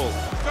football.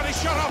 He's got his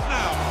shot off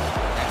now.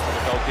 Into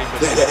the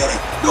goalkeeper. There.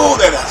 No,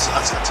 there,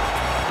 that's it.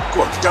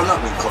 Go on, get down that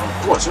wing, Colin.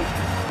 Go on, son.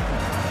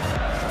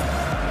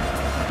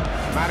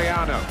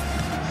 Mariano.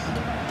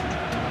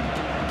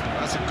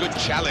 That's a good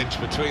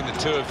challenge between the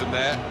 2 of them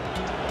there.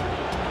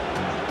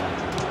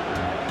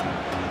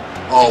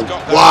 Oh,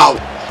 Got that wow.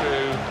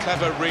 Through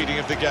clever reading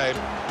of the game.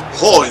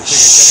 Holy Getting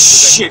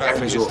possession shit, back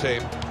for his Enzo.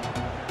 team.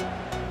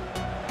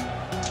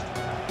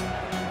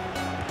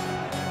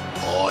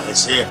 Oh,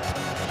 it's here.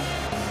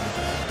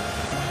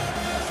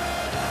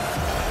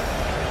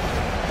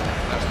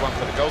 That's one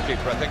for the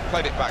goalkeeper, I think.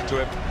 Played it back to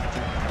him.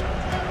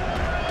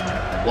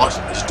 What?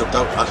 I just ducked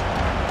out, lad.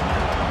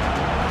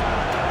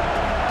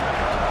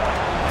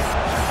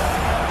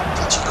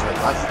 Catchy quite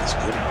bad, that's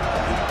good.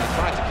 They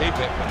tried to keep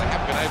it, but they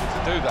haven't been able to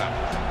do that.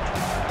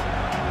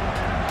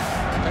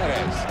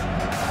 Perez.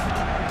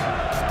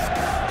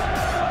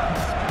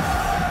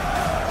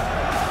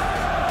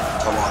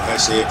 Come on,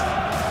 let's see it.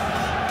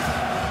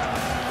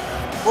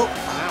 Oh.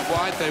 Out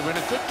wide, they were in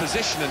a good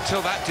position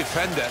until that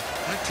defender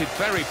acted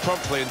very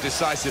promptly and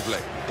decisively.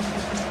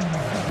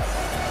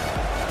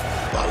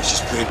 Well, he's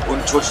just playing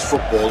untouched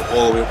football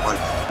all the way up, man.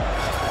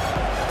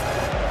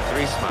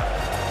 Griezmann.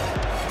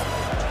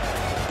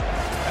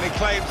 And he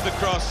claims the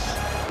cross.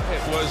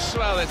 It was,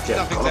 well,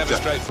 nothing's ever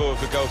straightforward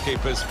for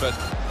goalkeepers, but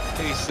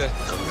he's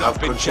not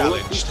been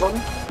challenged.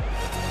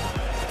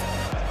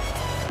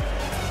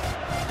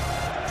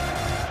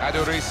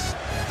 Adoris.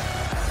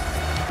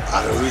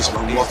 Adoris,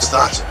 man, what's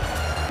that?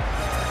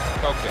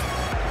 Okay.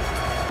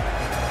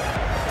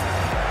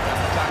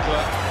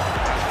 Tackler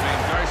has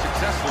been very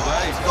successful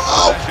there. He's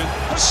got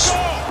possession.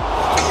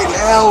 Fucking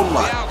hell,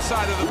 man. The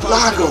outside of the post.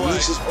 Lag on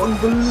this is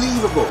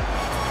unbelievable.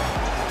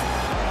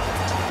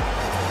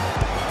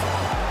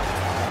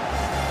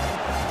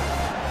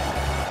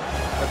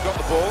 They've got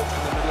the ball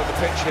in the middle of the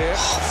pitch here.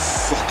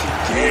 Oh, fucking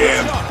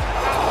game.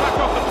 Back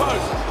off the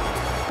post.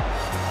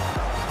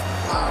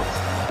 Wow.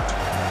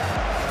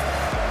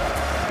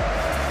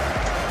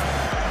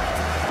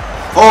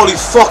 Holy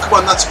fuck,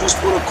 man, that's supposed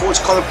to be a coach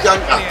called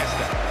Bianca.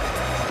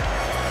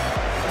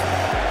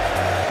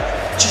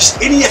 Jeez,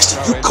 Iniesta,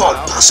 you can't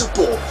pass a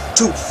ball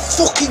 2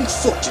 fucking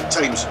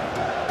times.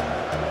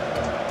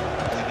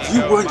 If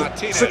you weren't a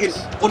friggin'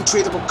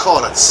 untradeable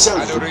card, I'd sell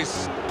you.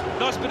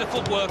 Nice bit of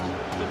footwork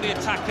from the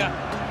attacker,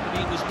 and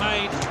he was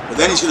made. But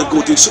then he's going to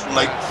go do something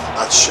like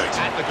that shite.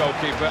 And the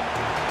goalkeeper,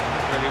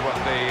 really what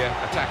the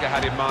attacker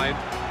had in mind.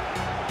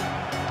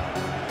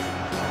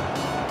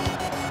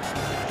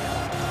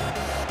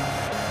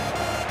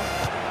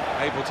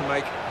 Able to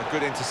make a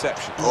good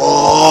interception.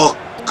 Oh,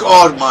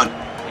 God, man.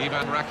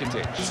 Ivan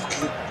Rakitic.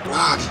 Fucking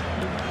rag.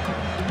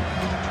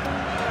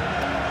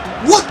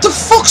 What the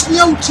fuck's my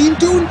own team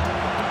doing?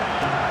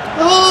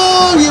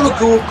 Oh, here we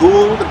go.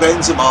 Goal to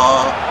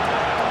Benzema.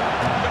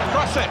 Gonna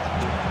cross it.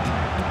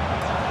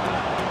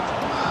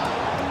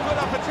 Good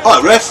opportunity.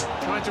 Oh, ref.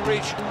 Trying to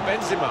reach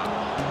Benzema.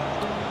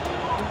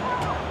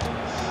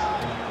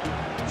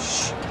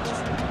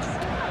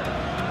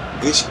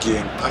 This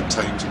game, at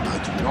times, I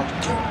do not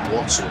get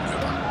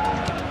whatsoever.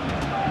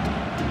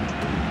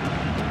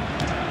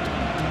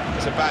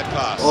 It's a bad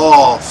pass.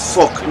 Oh,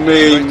 fuck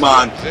me,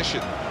 man.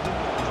 Position.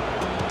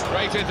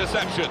 Great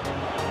interception.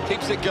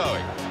 Keeps it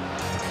going.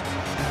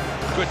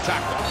 Good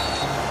tackle.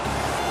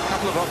 A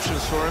couple of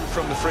options for him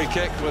from the free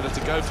kick, whether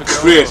to go for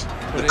goal. Great.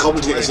 The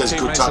commentator says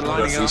good tackle,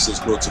 the referee says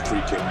go to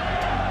free kick.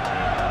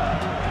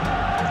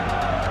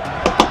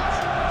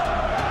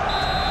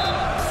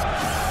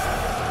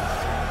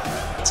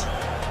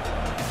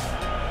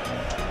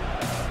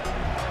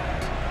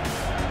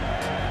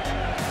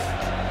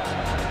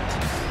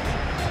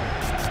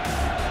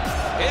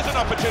 Here's an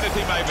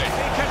opportunity, maybe.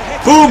 He can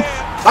hit Boom! it in.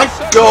 Thank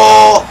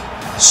God!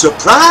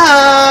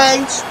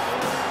 Surprise!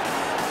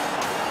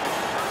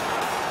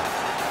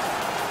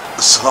 I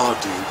saw,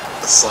 dude.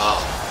 I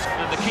saw.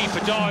 And the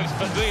keeper dives,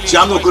 but really. See,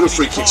 I'm not good at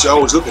free kicks. I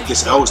always look at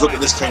this. I always look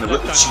at this kind of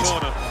little shit.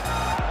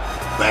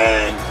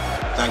 Bang!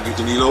 Thank you,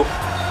 Danilo.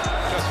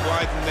 Just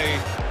widen the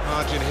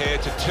margin here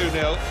to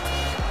 2-0.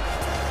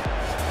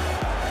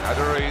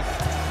 Adoriz.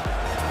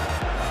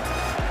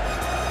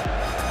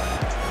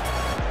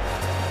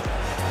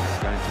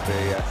 Going to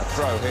be a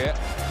throw here.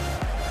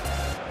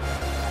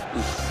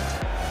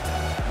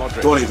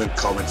 Modric. Don't even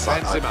comment,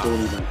 fat. I Benzema.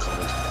 don't even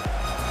comment.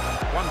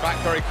 One back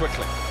very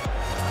quickly.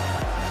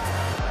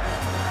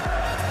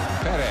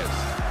 Perez.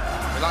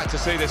 We like to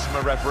see this from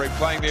a referee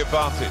playing the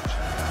advantage.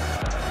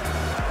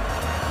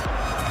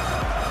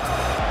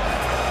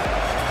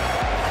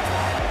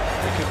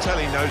 You can tell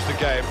he knows the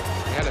game.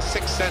 He had a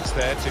sixth sense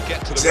there to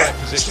get to the right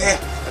position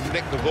and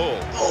nick the ball.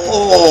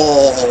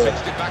 Oh!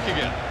 Pitched it back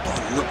again.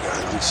 Oh, look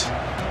at this.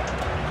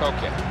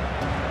 Koke.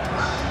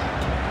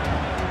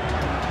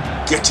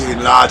 Get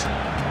in, lad.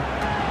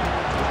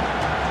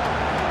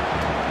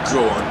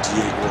 Go on,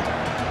 Diego.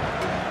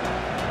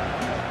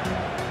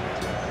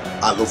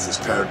 I love this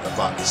parent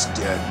about this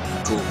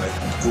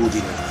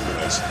Golding and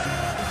Perez.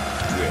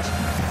 Great.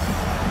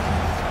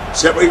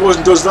 Except when he goes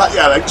and does that,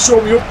 yeah, like,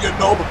 show me up, you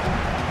knob.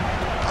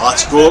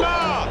 Let's go.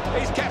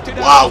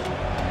 Wow.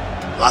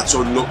 That's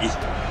unlucky.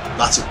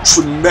 That's a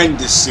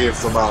tremendous save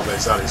from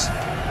Alves, that is.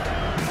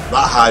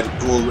 That had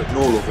goal written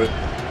all over it.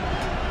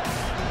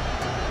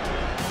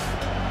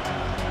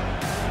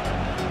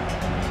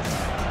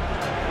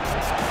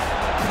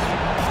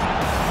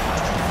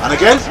 And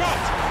again?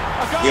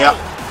 Yeah.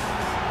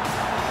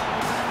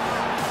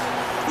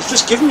 He's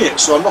just giving me it,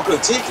 so I'm not going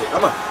to take it,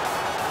 am I?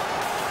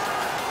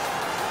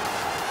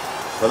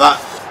 But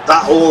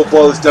that all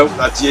boils down to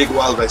that Diego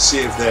Alves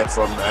save there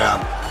from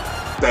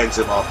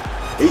Benzema.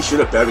 He should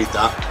have buried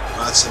that.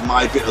 That's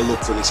my bit of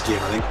luck for this game,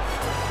 I think.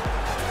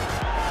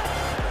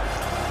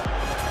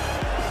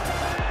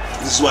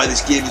 This is why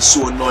this game is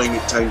so annoying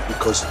at times,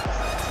 because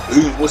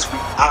he must be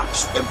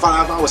absolutely. In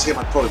fact, if I was him,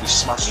 I'd probably be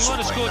smashing He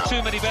won't something have right scored now.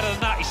 too many better than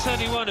that. He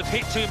certainly won't have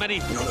hit too many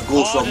The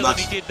goal from harder that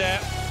than he did there.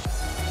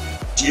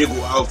 Diego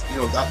Alves,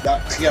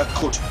 that clear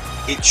cut,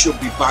 it should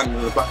be banged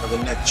in the back of the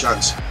net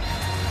chance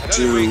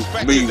to me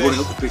running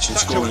up the pitch and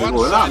scoring a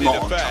goal. And I'm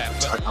not on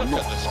top. I'm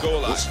not on top.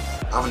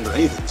 I haven't done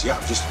anything yet.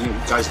 I've just,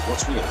 guys have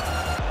watched me.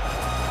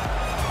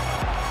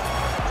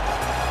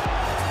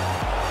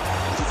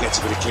 If he gets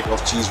a bit of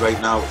kick-off cheese right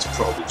now, it's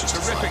probably just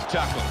terrific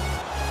tackle.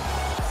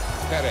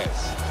 Perez.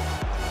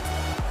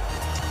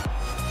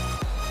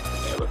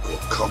 There we go.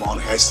 Come on,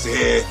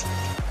 Hesty.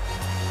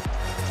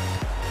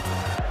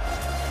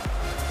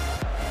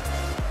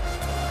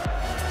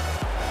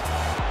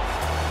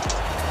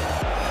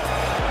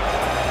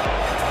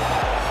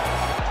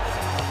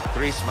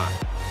 Griezmann.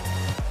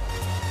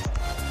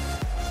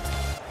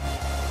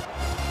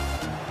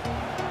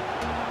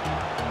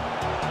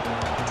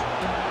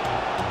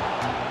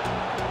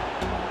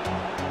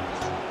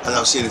 As I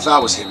was saying, if I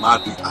was him,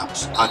 I'd be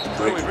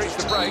breaking. We've reached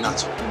the break.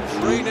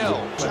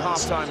 3-0 the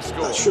half-time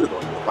score. I should have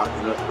gone to the back.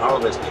 You know,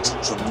 Alvarez makes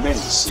a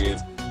tremendous save,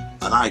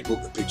 and I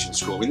book the pitch and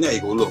score. I mean, there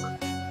you go. Look,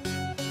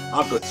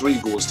 I've got 3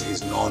 goals to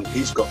his none.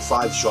 He's got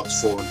 5 shots,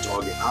 4 on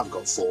target. I've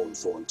got 4 and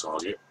 4 on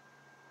target.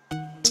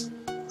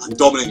 I'm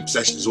dominating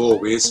possession as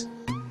always.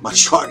 My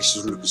shot is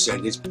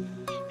 100%.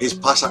 His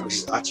pass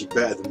accuracy is actually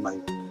better than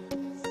mine.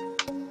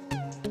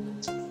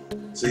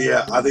 So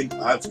yeah, I think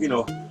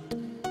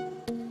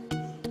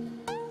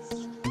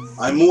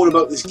I moan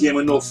about this game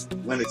enough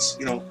when it's,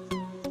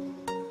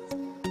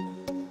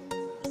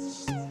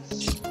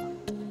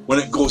 when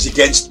it goes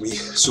against me.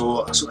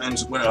 So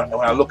sometimes when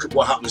I look at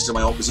what happens to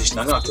my opposition,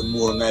 I'm going to have to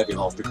moan on their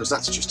behalf because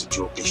that's just a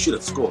joke. He should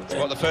have scored there.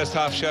 What the first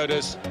half showed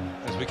us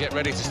as we get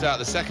ready to start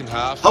the second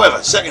half.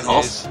 However, second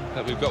half is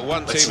that we've got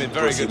one team in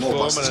very good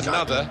form and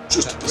another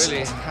that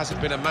really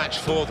hasn't been a match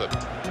for them.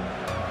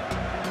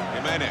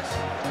 Jimenez.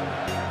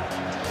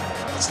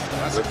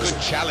 That's a good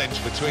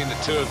challenge between the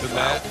two of them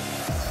there.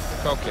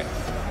 Koke.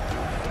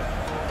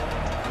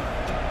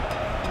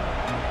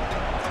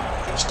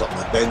 Stop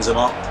my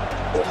Benzema.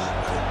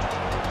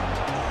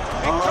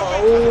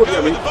 Oh, yeah,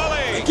 I mean,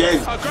 again.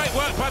 Oh, great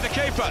work by the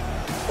keeper.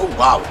 Oh,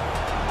 wow.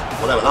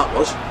 Whatever that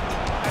was.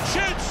 And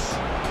shoots.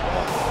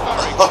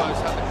 Very close,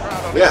 had the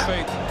crowd on his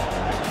feet.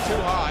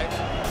 Too high.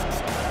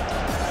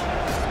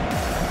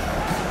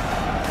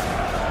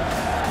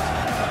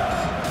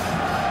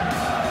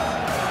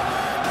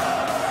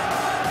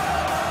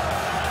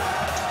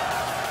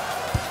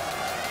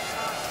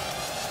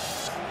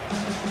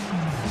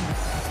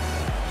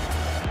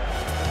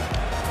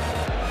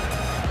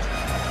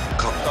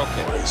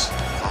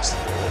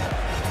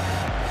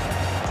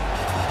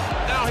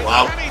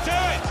 Wow.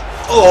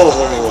 Oh,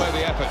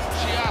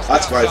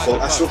 that's my fault.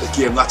 That's not the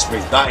game. That's me.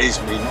 That is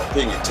me not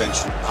paying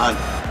attention and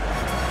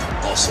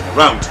bossing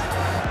around.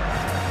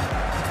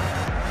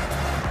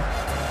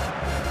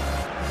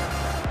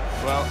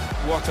 Well,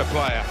 what a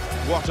player.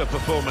 What a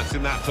performance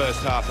in that first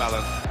half,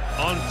 Alan.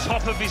 On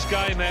top of his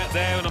game out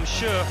there, and I'm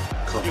sure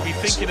you'll be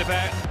thinking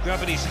about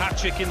grabbing his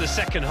hat-trick in the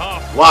second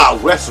half. Wow,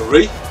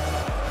 referee.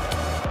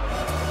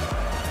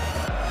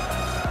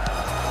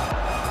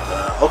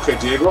 Okay,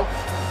 Diego.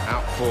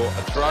 Out for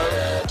a throw.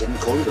 Didn't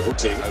call it, but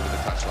take it. Over the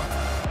touchline.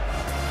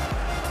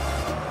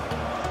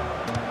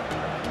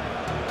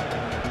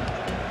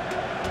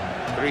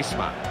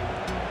 Griezmann.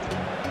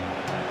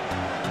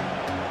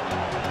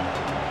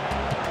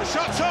 The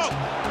shot's up.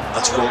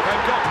 That's cool.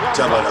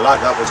 Tell me I like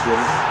that was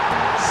going.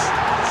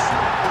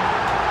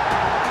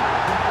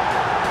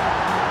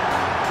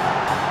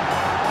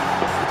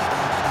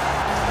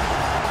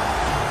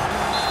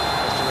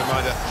 Just a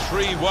reminder,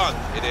 3-1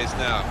 it is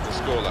now, the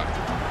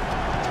scoreline.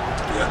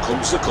 Here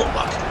comes the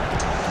comeback.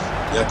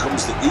 Here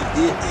comes the 8-8.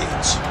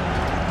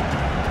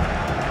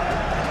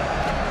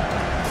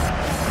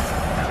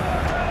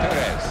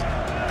 Perez.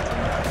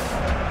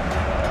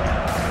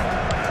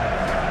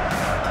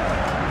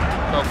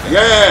 Okay.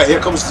 Yeah, here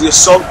comes the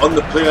assault on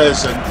the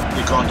players and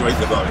you can't do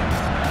anything about it.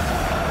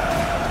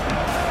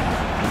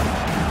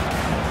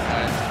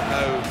 And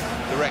no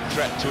direct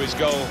threat to his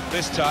goal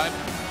this time.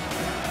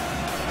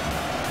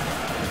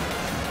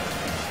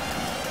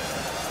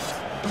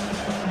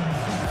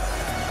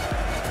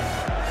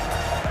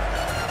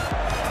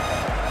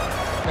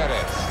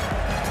 Perez.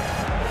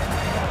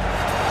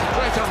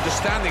 Great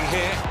understanding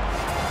here.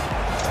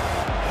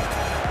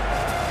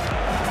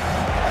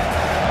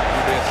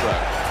 Will be a throw.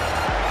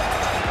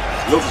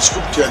 Lovely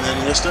scoop turn there,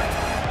 Iniesta.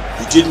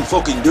 He didn't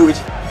fucking do it.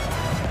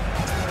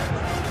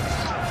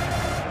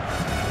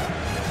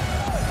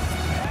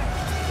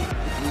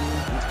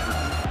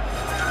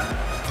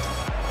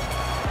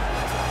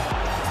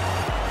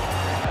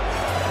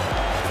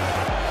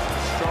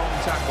 Strong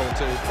tackle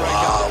to break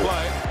up the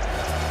play.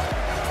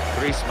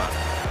 Griezmann.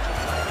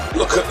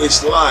 Look at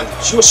this lad,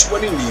 just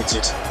when he needs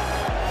it.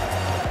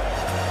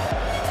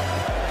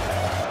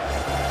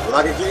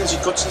 Like again, he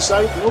cuts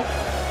inside, no?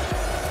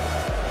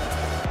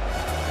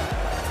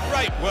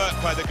 Great work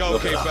by the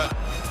goalkeeper.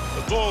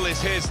 The ball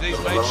is his and he's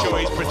made sure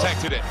he's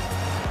protected it.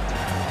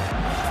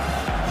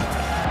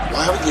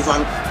 Why haven't you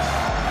Van?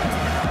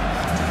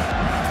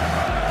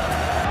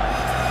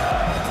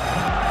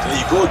 There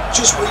you go,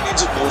 just where he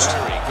needs it most.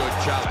 Very good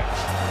challenge.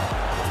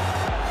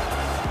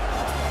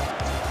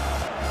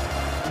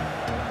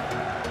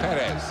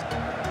 Perez.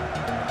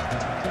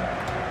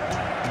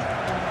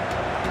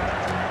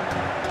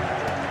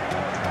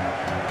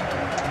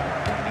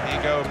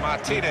 Inigo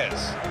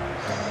Martinez.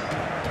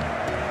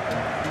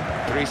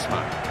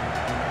 Griezmann.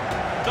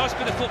 Nice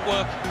bit of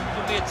footwork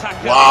from the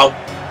attacker. Wow.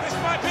 This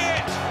might be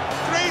it.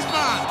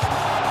 Griezmann.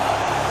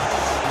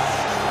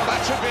 Well, that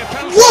should be a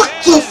penalty. What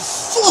the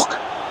fuck?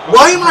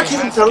 Why am I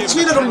giving penalties? I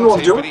don't know what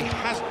I'm doing. But he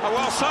has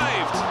well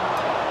saved.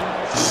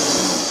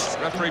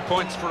 Referee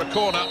points for a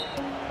corner.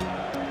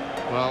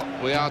 Well,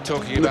 we are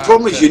talking and about. The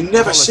problem is you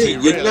never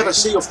quality,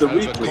 see off the over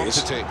replays.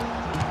 quantity.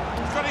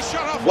 Got his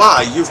shot off.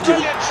 Why you've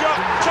given Brilliant shot,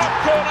 top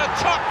corner,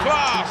 top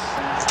class.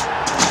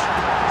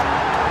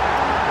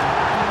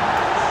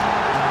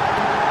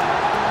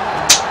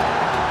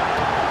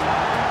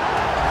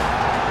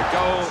 The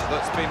goal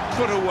that's been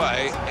put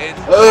away in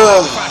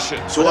fashion.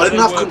 So I didn't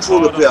have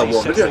control of the player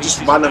one, did I?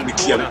 Just randomly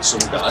cleared it to some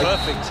guy.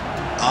 Perfect.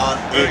 And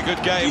Very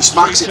good game. he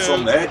smacks it 3-2.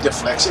 from there,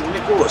 deflects it, and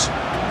it goes.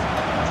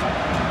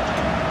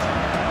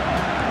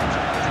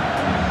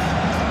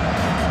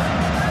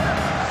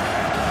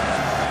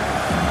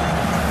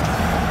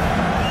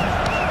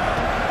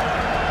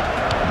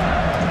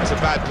 It's a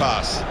bad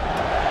pass.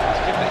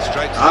 He's given it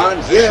straight to the And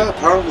opposition. yeah,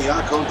 apparently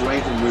I can't do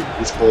anything with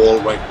this ball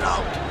right now.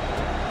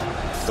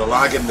 The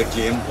lag in the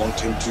game want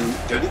him to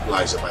get an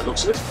equaliser by the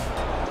looks of it.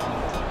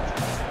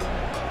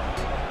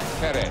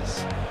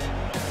 Perez.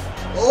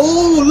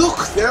 Oh look,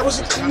 there was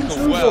a clean Tackled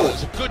through well. goal.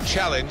 It's a good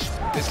challenge.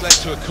 This led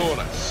to a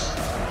corner.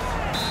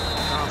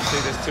 Can't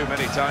see this too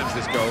many times,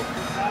 this goal.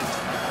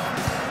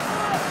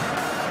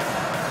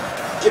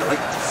 Get right,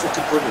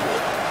 fucking put it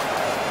away.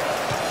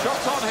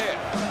 Shots on here.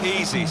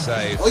 Easy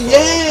save. Oh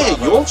yeah,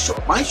 Bravo. your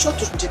shot, my shot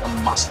doesn't take a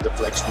massive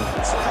deflection of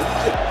the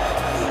flag.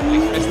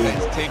 He's missed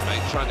his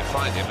teammate trying to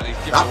find him, and he's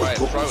given That away would a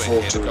put throw me in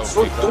forward here. to The in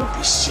front. goalkeeper. Don't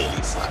be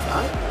silly, fat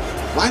guy.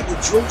 Why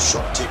would your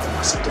shot take a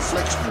massive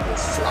deflection and go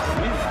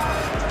flying in?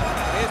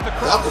 Here's the That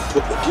cross. would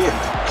put the game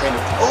kind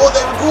of. Oh,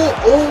 there we go.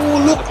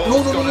 Oh, look. The No,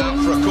 ball's no, no, gone no, out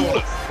no, for a no,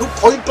 corner. no,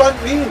 point blank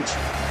range.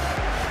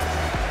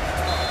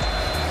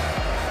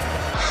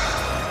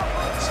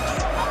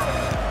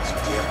 It's a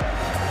game.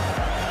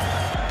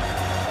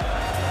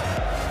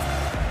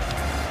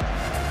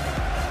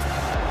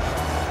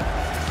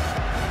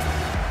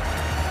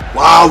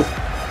 Wow.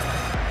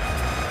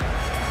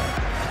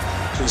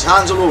 So his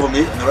hands all over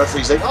me, and the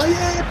referee's like, "Oh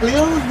yeah, play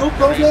on, no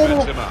problem.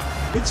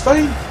 Benzema. It's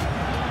fine.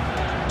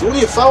 It's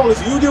only a foul if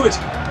you do it."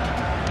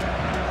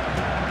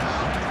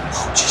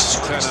 Oh, Jesus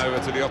Christ.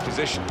 Turnover to the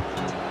opposition.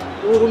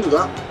 No, don't do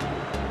that.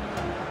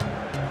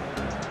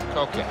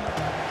 Okay.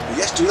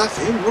 Yes, do that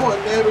for him. No,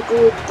 and there we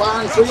go.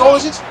 Bang. 3-0,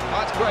 is it?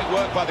 That's great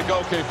work by the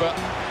goalkeeper.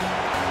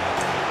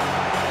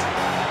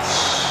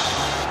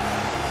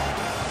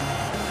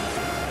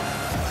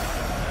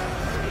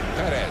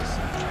 Perez.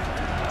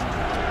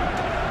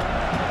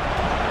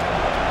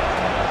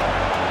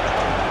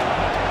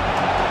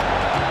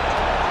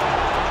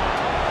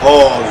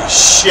 Holy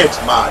shit,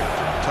 man.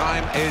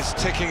 Time is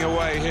ticking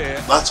away here.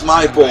 That's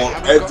my And they ball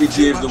haven't every got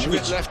too day of much the it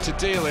week. left to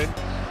deal in.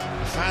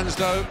 The fans,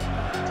 though,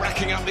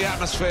 racking up the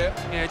atmosphere.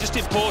 Yeah, just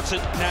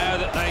important now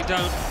that they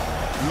don't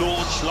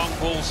launch long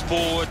balls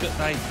forward, that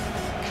they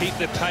keep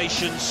their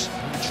patience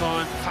and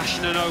try and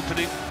fashion an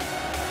opening.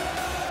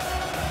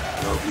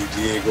 Lovely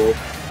Diego.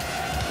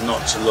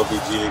 Not so lovely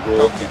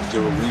Diego. Okay.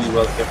 Doing really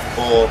well to get the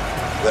ball.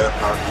 Then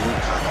apparently you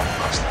cannot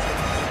pass the thing.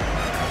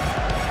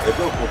 Let it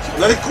go, goalkeeper.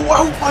 Let it go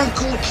out, man,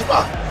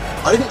 goalkeeper.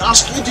 I didn't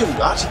ask you to do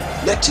that.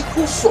 Let it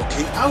go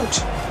fucking out.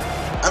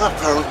 And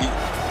apparently,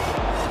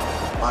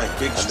 my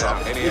big strap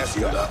now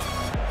midfielder.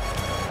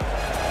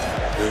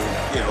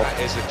 You know, That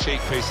is a cheap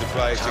piece of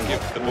play to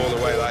give the ball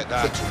away like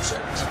that. for 2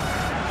 seconds.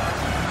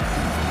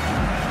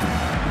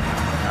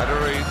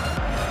 Adori.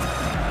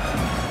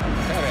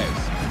 Perez.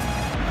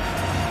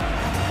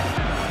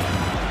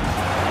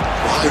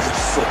 Why the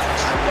fuck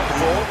can Got the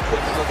ball. put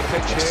that Got the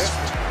pitch across here. his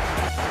foot?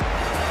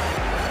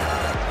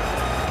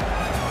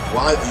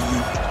 Why are you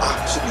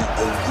absolutely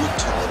a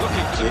retard?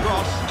 Looking for the kid?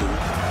 cross.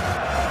 Dude.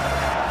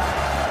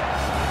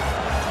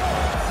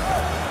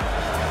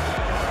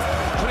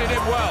 Put it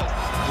in well.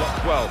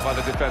 Blocked well by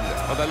the defender.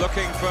 Well, they're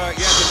looking for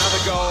yet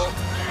another goal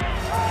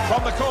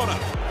from the corner.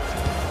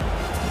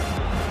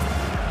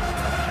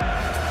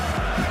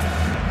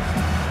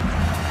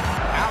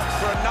 Out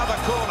for another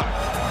corner.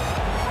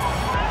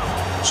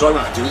 Sorry,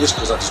 man, I do this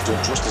because I just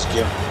don't trust this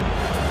game.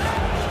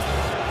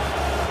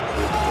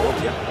 Oh,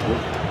 yeah,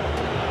 good.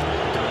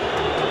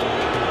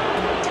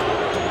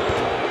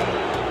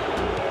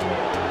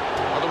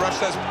 Well, the ref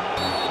says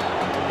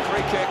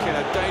free kick in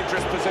a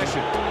dangerous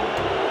position.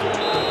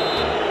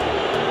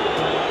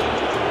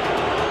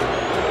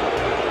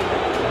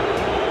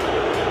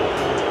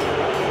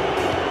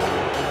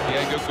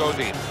 Diego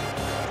Godin.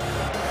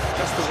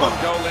 Just the one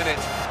goal in it,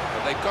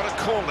 but they've got a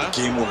corner.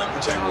 Game won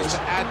every time, Chance boys.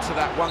 to add to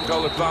that one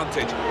goal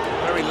advantage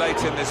very late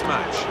in this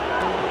match.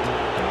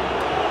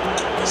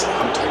 Yes,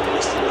 I'm taking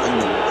this thing. I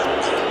know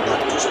I'm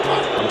not just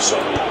bad. I'm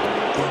sorry.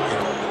 But, you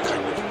know, I'm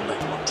kind of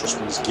like not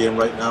trusting this game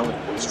right now and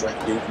what it's trying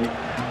to do with me.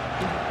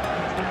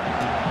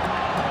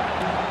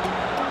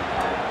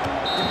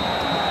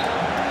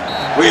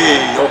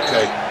 Wait,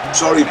 okay.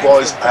 Sorry,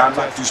 boys. I am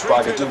that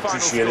douchebag. I do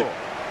appreciate it.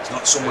 It's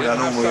not somebody I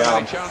normally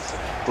am.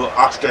 But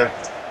after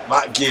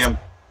that game,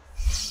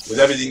 with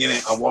everything in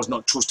it, I was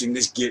not trusting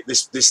this game,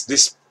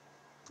 this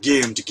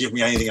game to give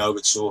me anything out of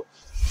it. So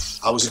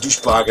I was a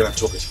douchebag and I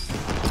took it.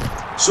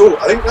 So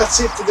I think that's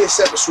it for this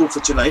episode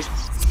for tonight.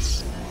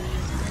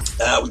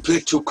 We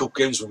played 2 cup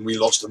games when we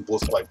lost them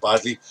both quite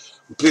badly.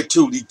 We played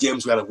 2 league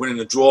games. We had a win and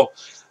a draw.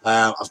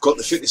 I've got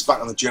the fitness back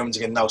on the Germans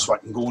again now, so I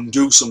can go and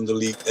do some of the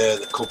league,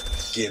 the cup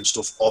game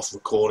stuff off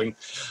recording.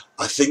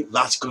 I think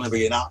that's going to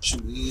be an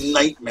absolute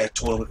nightmare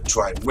tournament to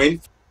try and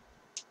win.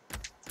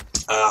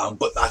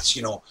 But that's,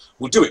 you know,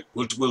 we'll do it.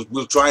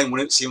 We'll try and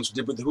win it. Same as we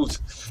did with the Hoot.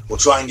 We'll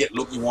try and get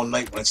lucky one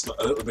night when it's a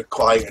little bit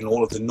quiet and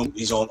all of the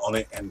numpties on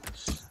it, and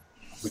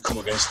we come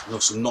against, you know,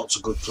 some not so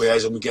good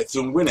players and we get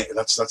through and win it.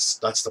 That's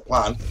the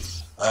plan.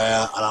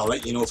 And I'll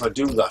let you know if I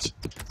do that.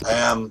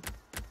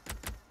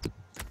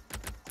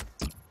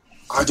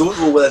 I don't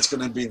know whether it's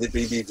going to be the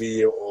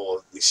BBV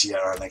or the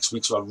Sierra next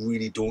week, so I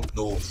really don't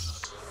know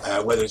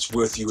whether it's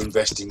worth you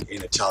investing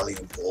in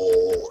Italian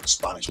or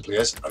Spanish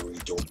players. I really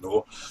don't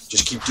know.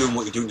 Just keep doing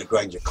what you're doing to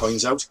grind your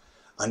coins out.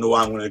 I know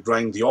I'm going to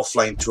grind the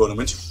offline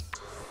tournament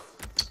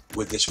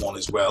with this one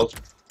as well,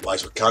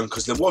 as we can,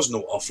 because there was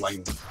no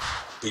offline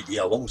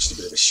BBL one, which is a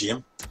bit of a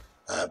shame.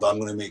 But I'm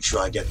going to make sure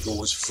I get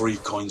those free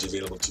coins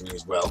available to me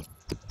as well.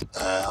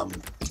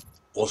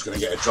 Also going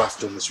to get a draft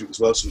done this week as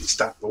well, so we can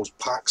stack those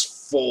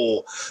packs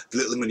for the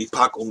little mini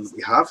pack on that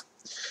we have.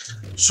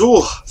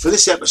 So for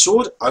this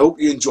episode, I hope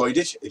you enjoyed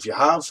it. If you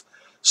have,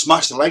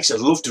 smash the likes. I'd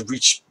love to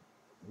reach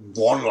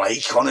 1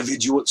 like on a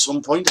video at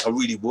some point. I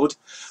really would.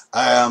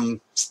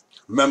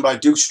 Remember, I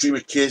do stream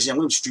at Casey. I'm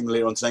going to be streaming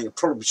later on tonight. I'll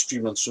probably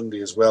stream on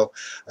Sunday as well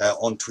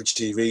on Twitch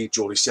TV,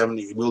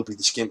 Jolly70. It will be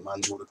the Skint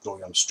Man's Road to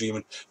Glory I'm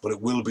streaming, but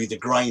it will be the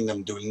grind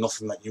I'm doing,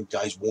 nothing that you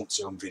guys won't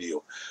see on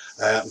video.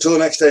 Until the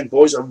next time,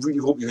 boys, I really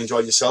hope you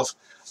enjoyed yourself.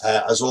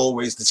 As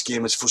always, this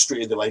game has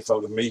frustrated the life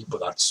out of me, but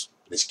that's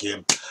this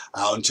game.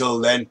 Until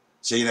then,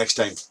 see you next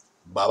time.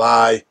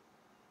 Bye-bye.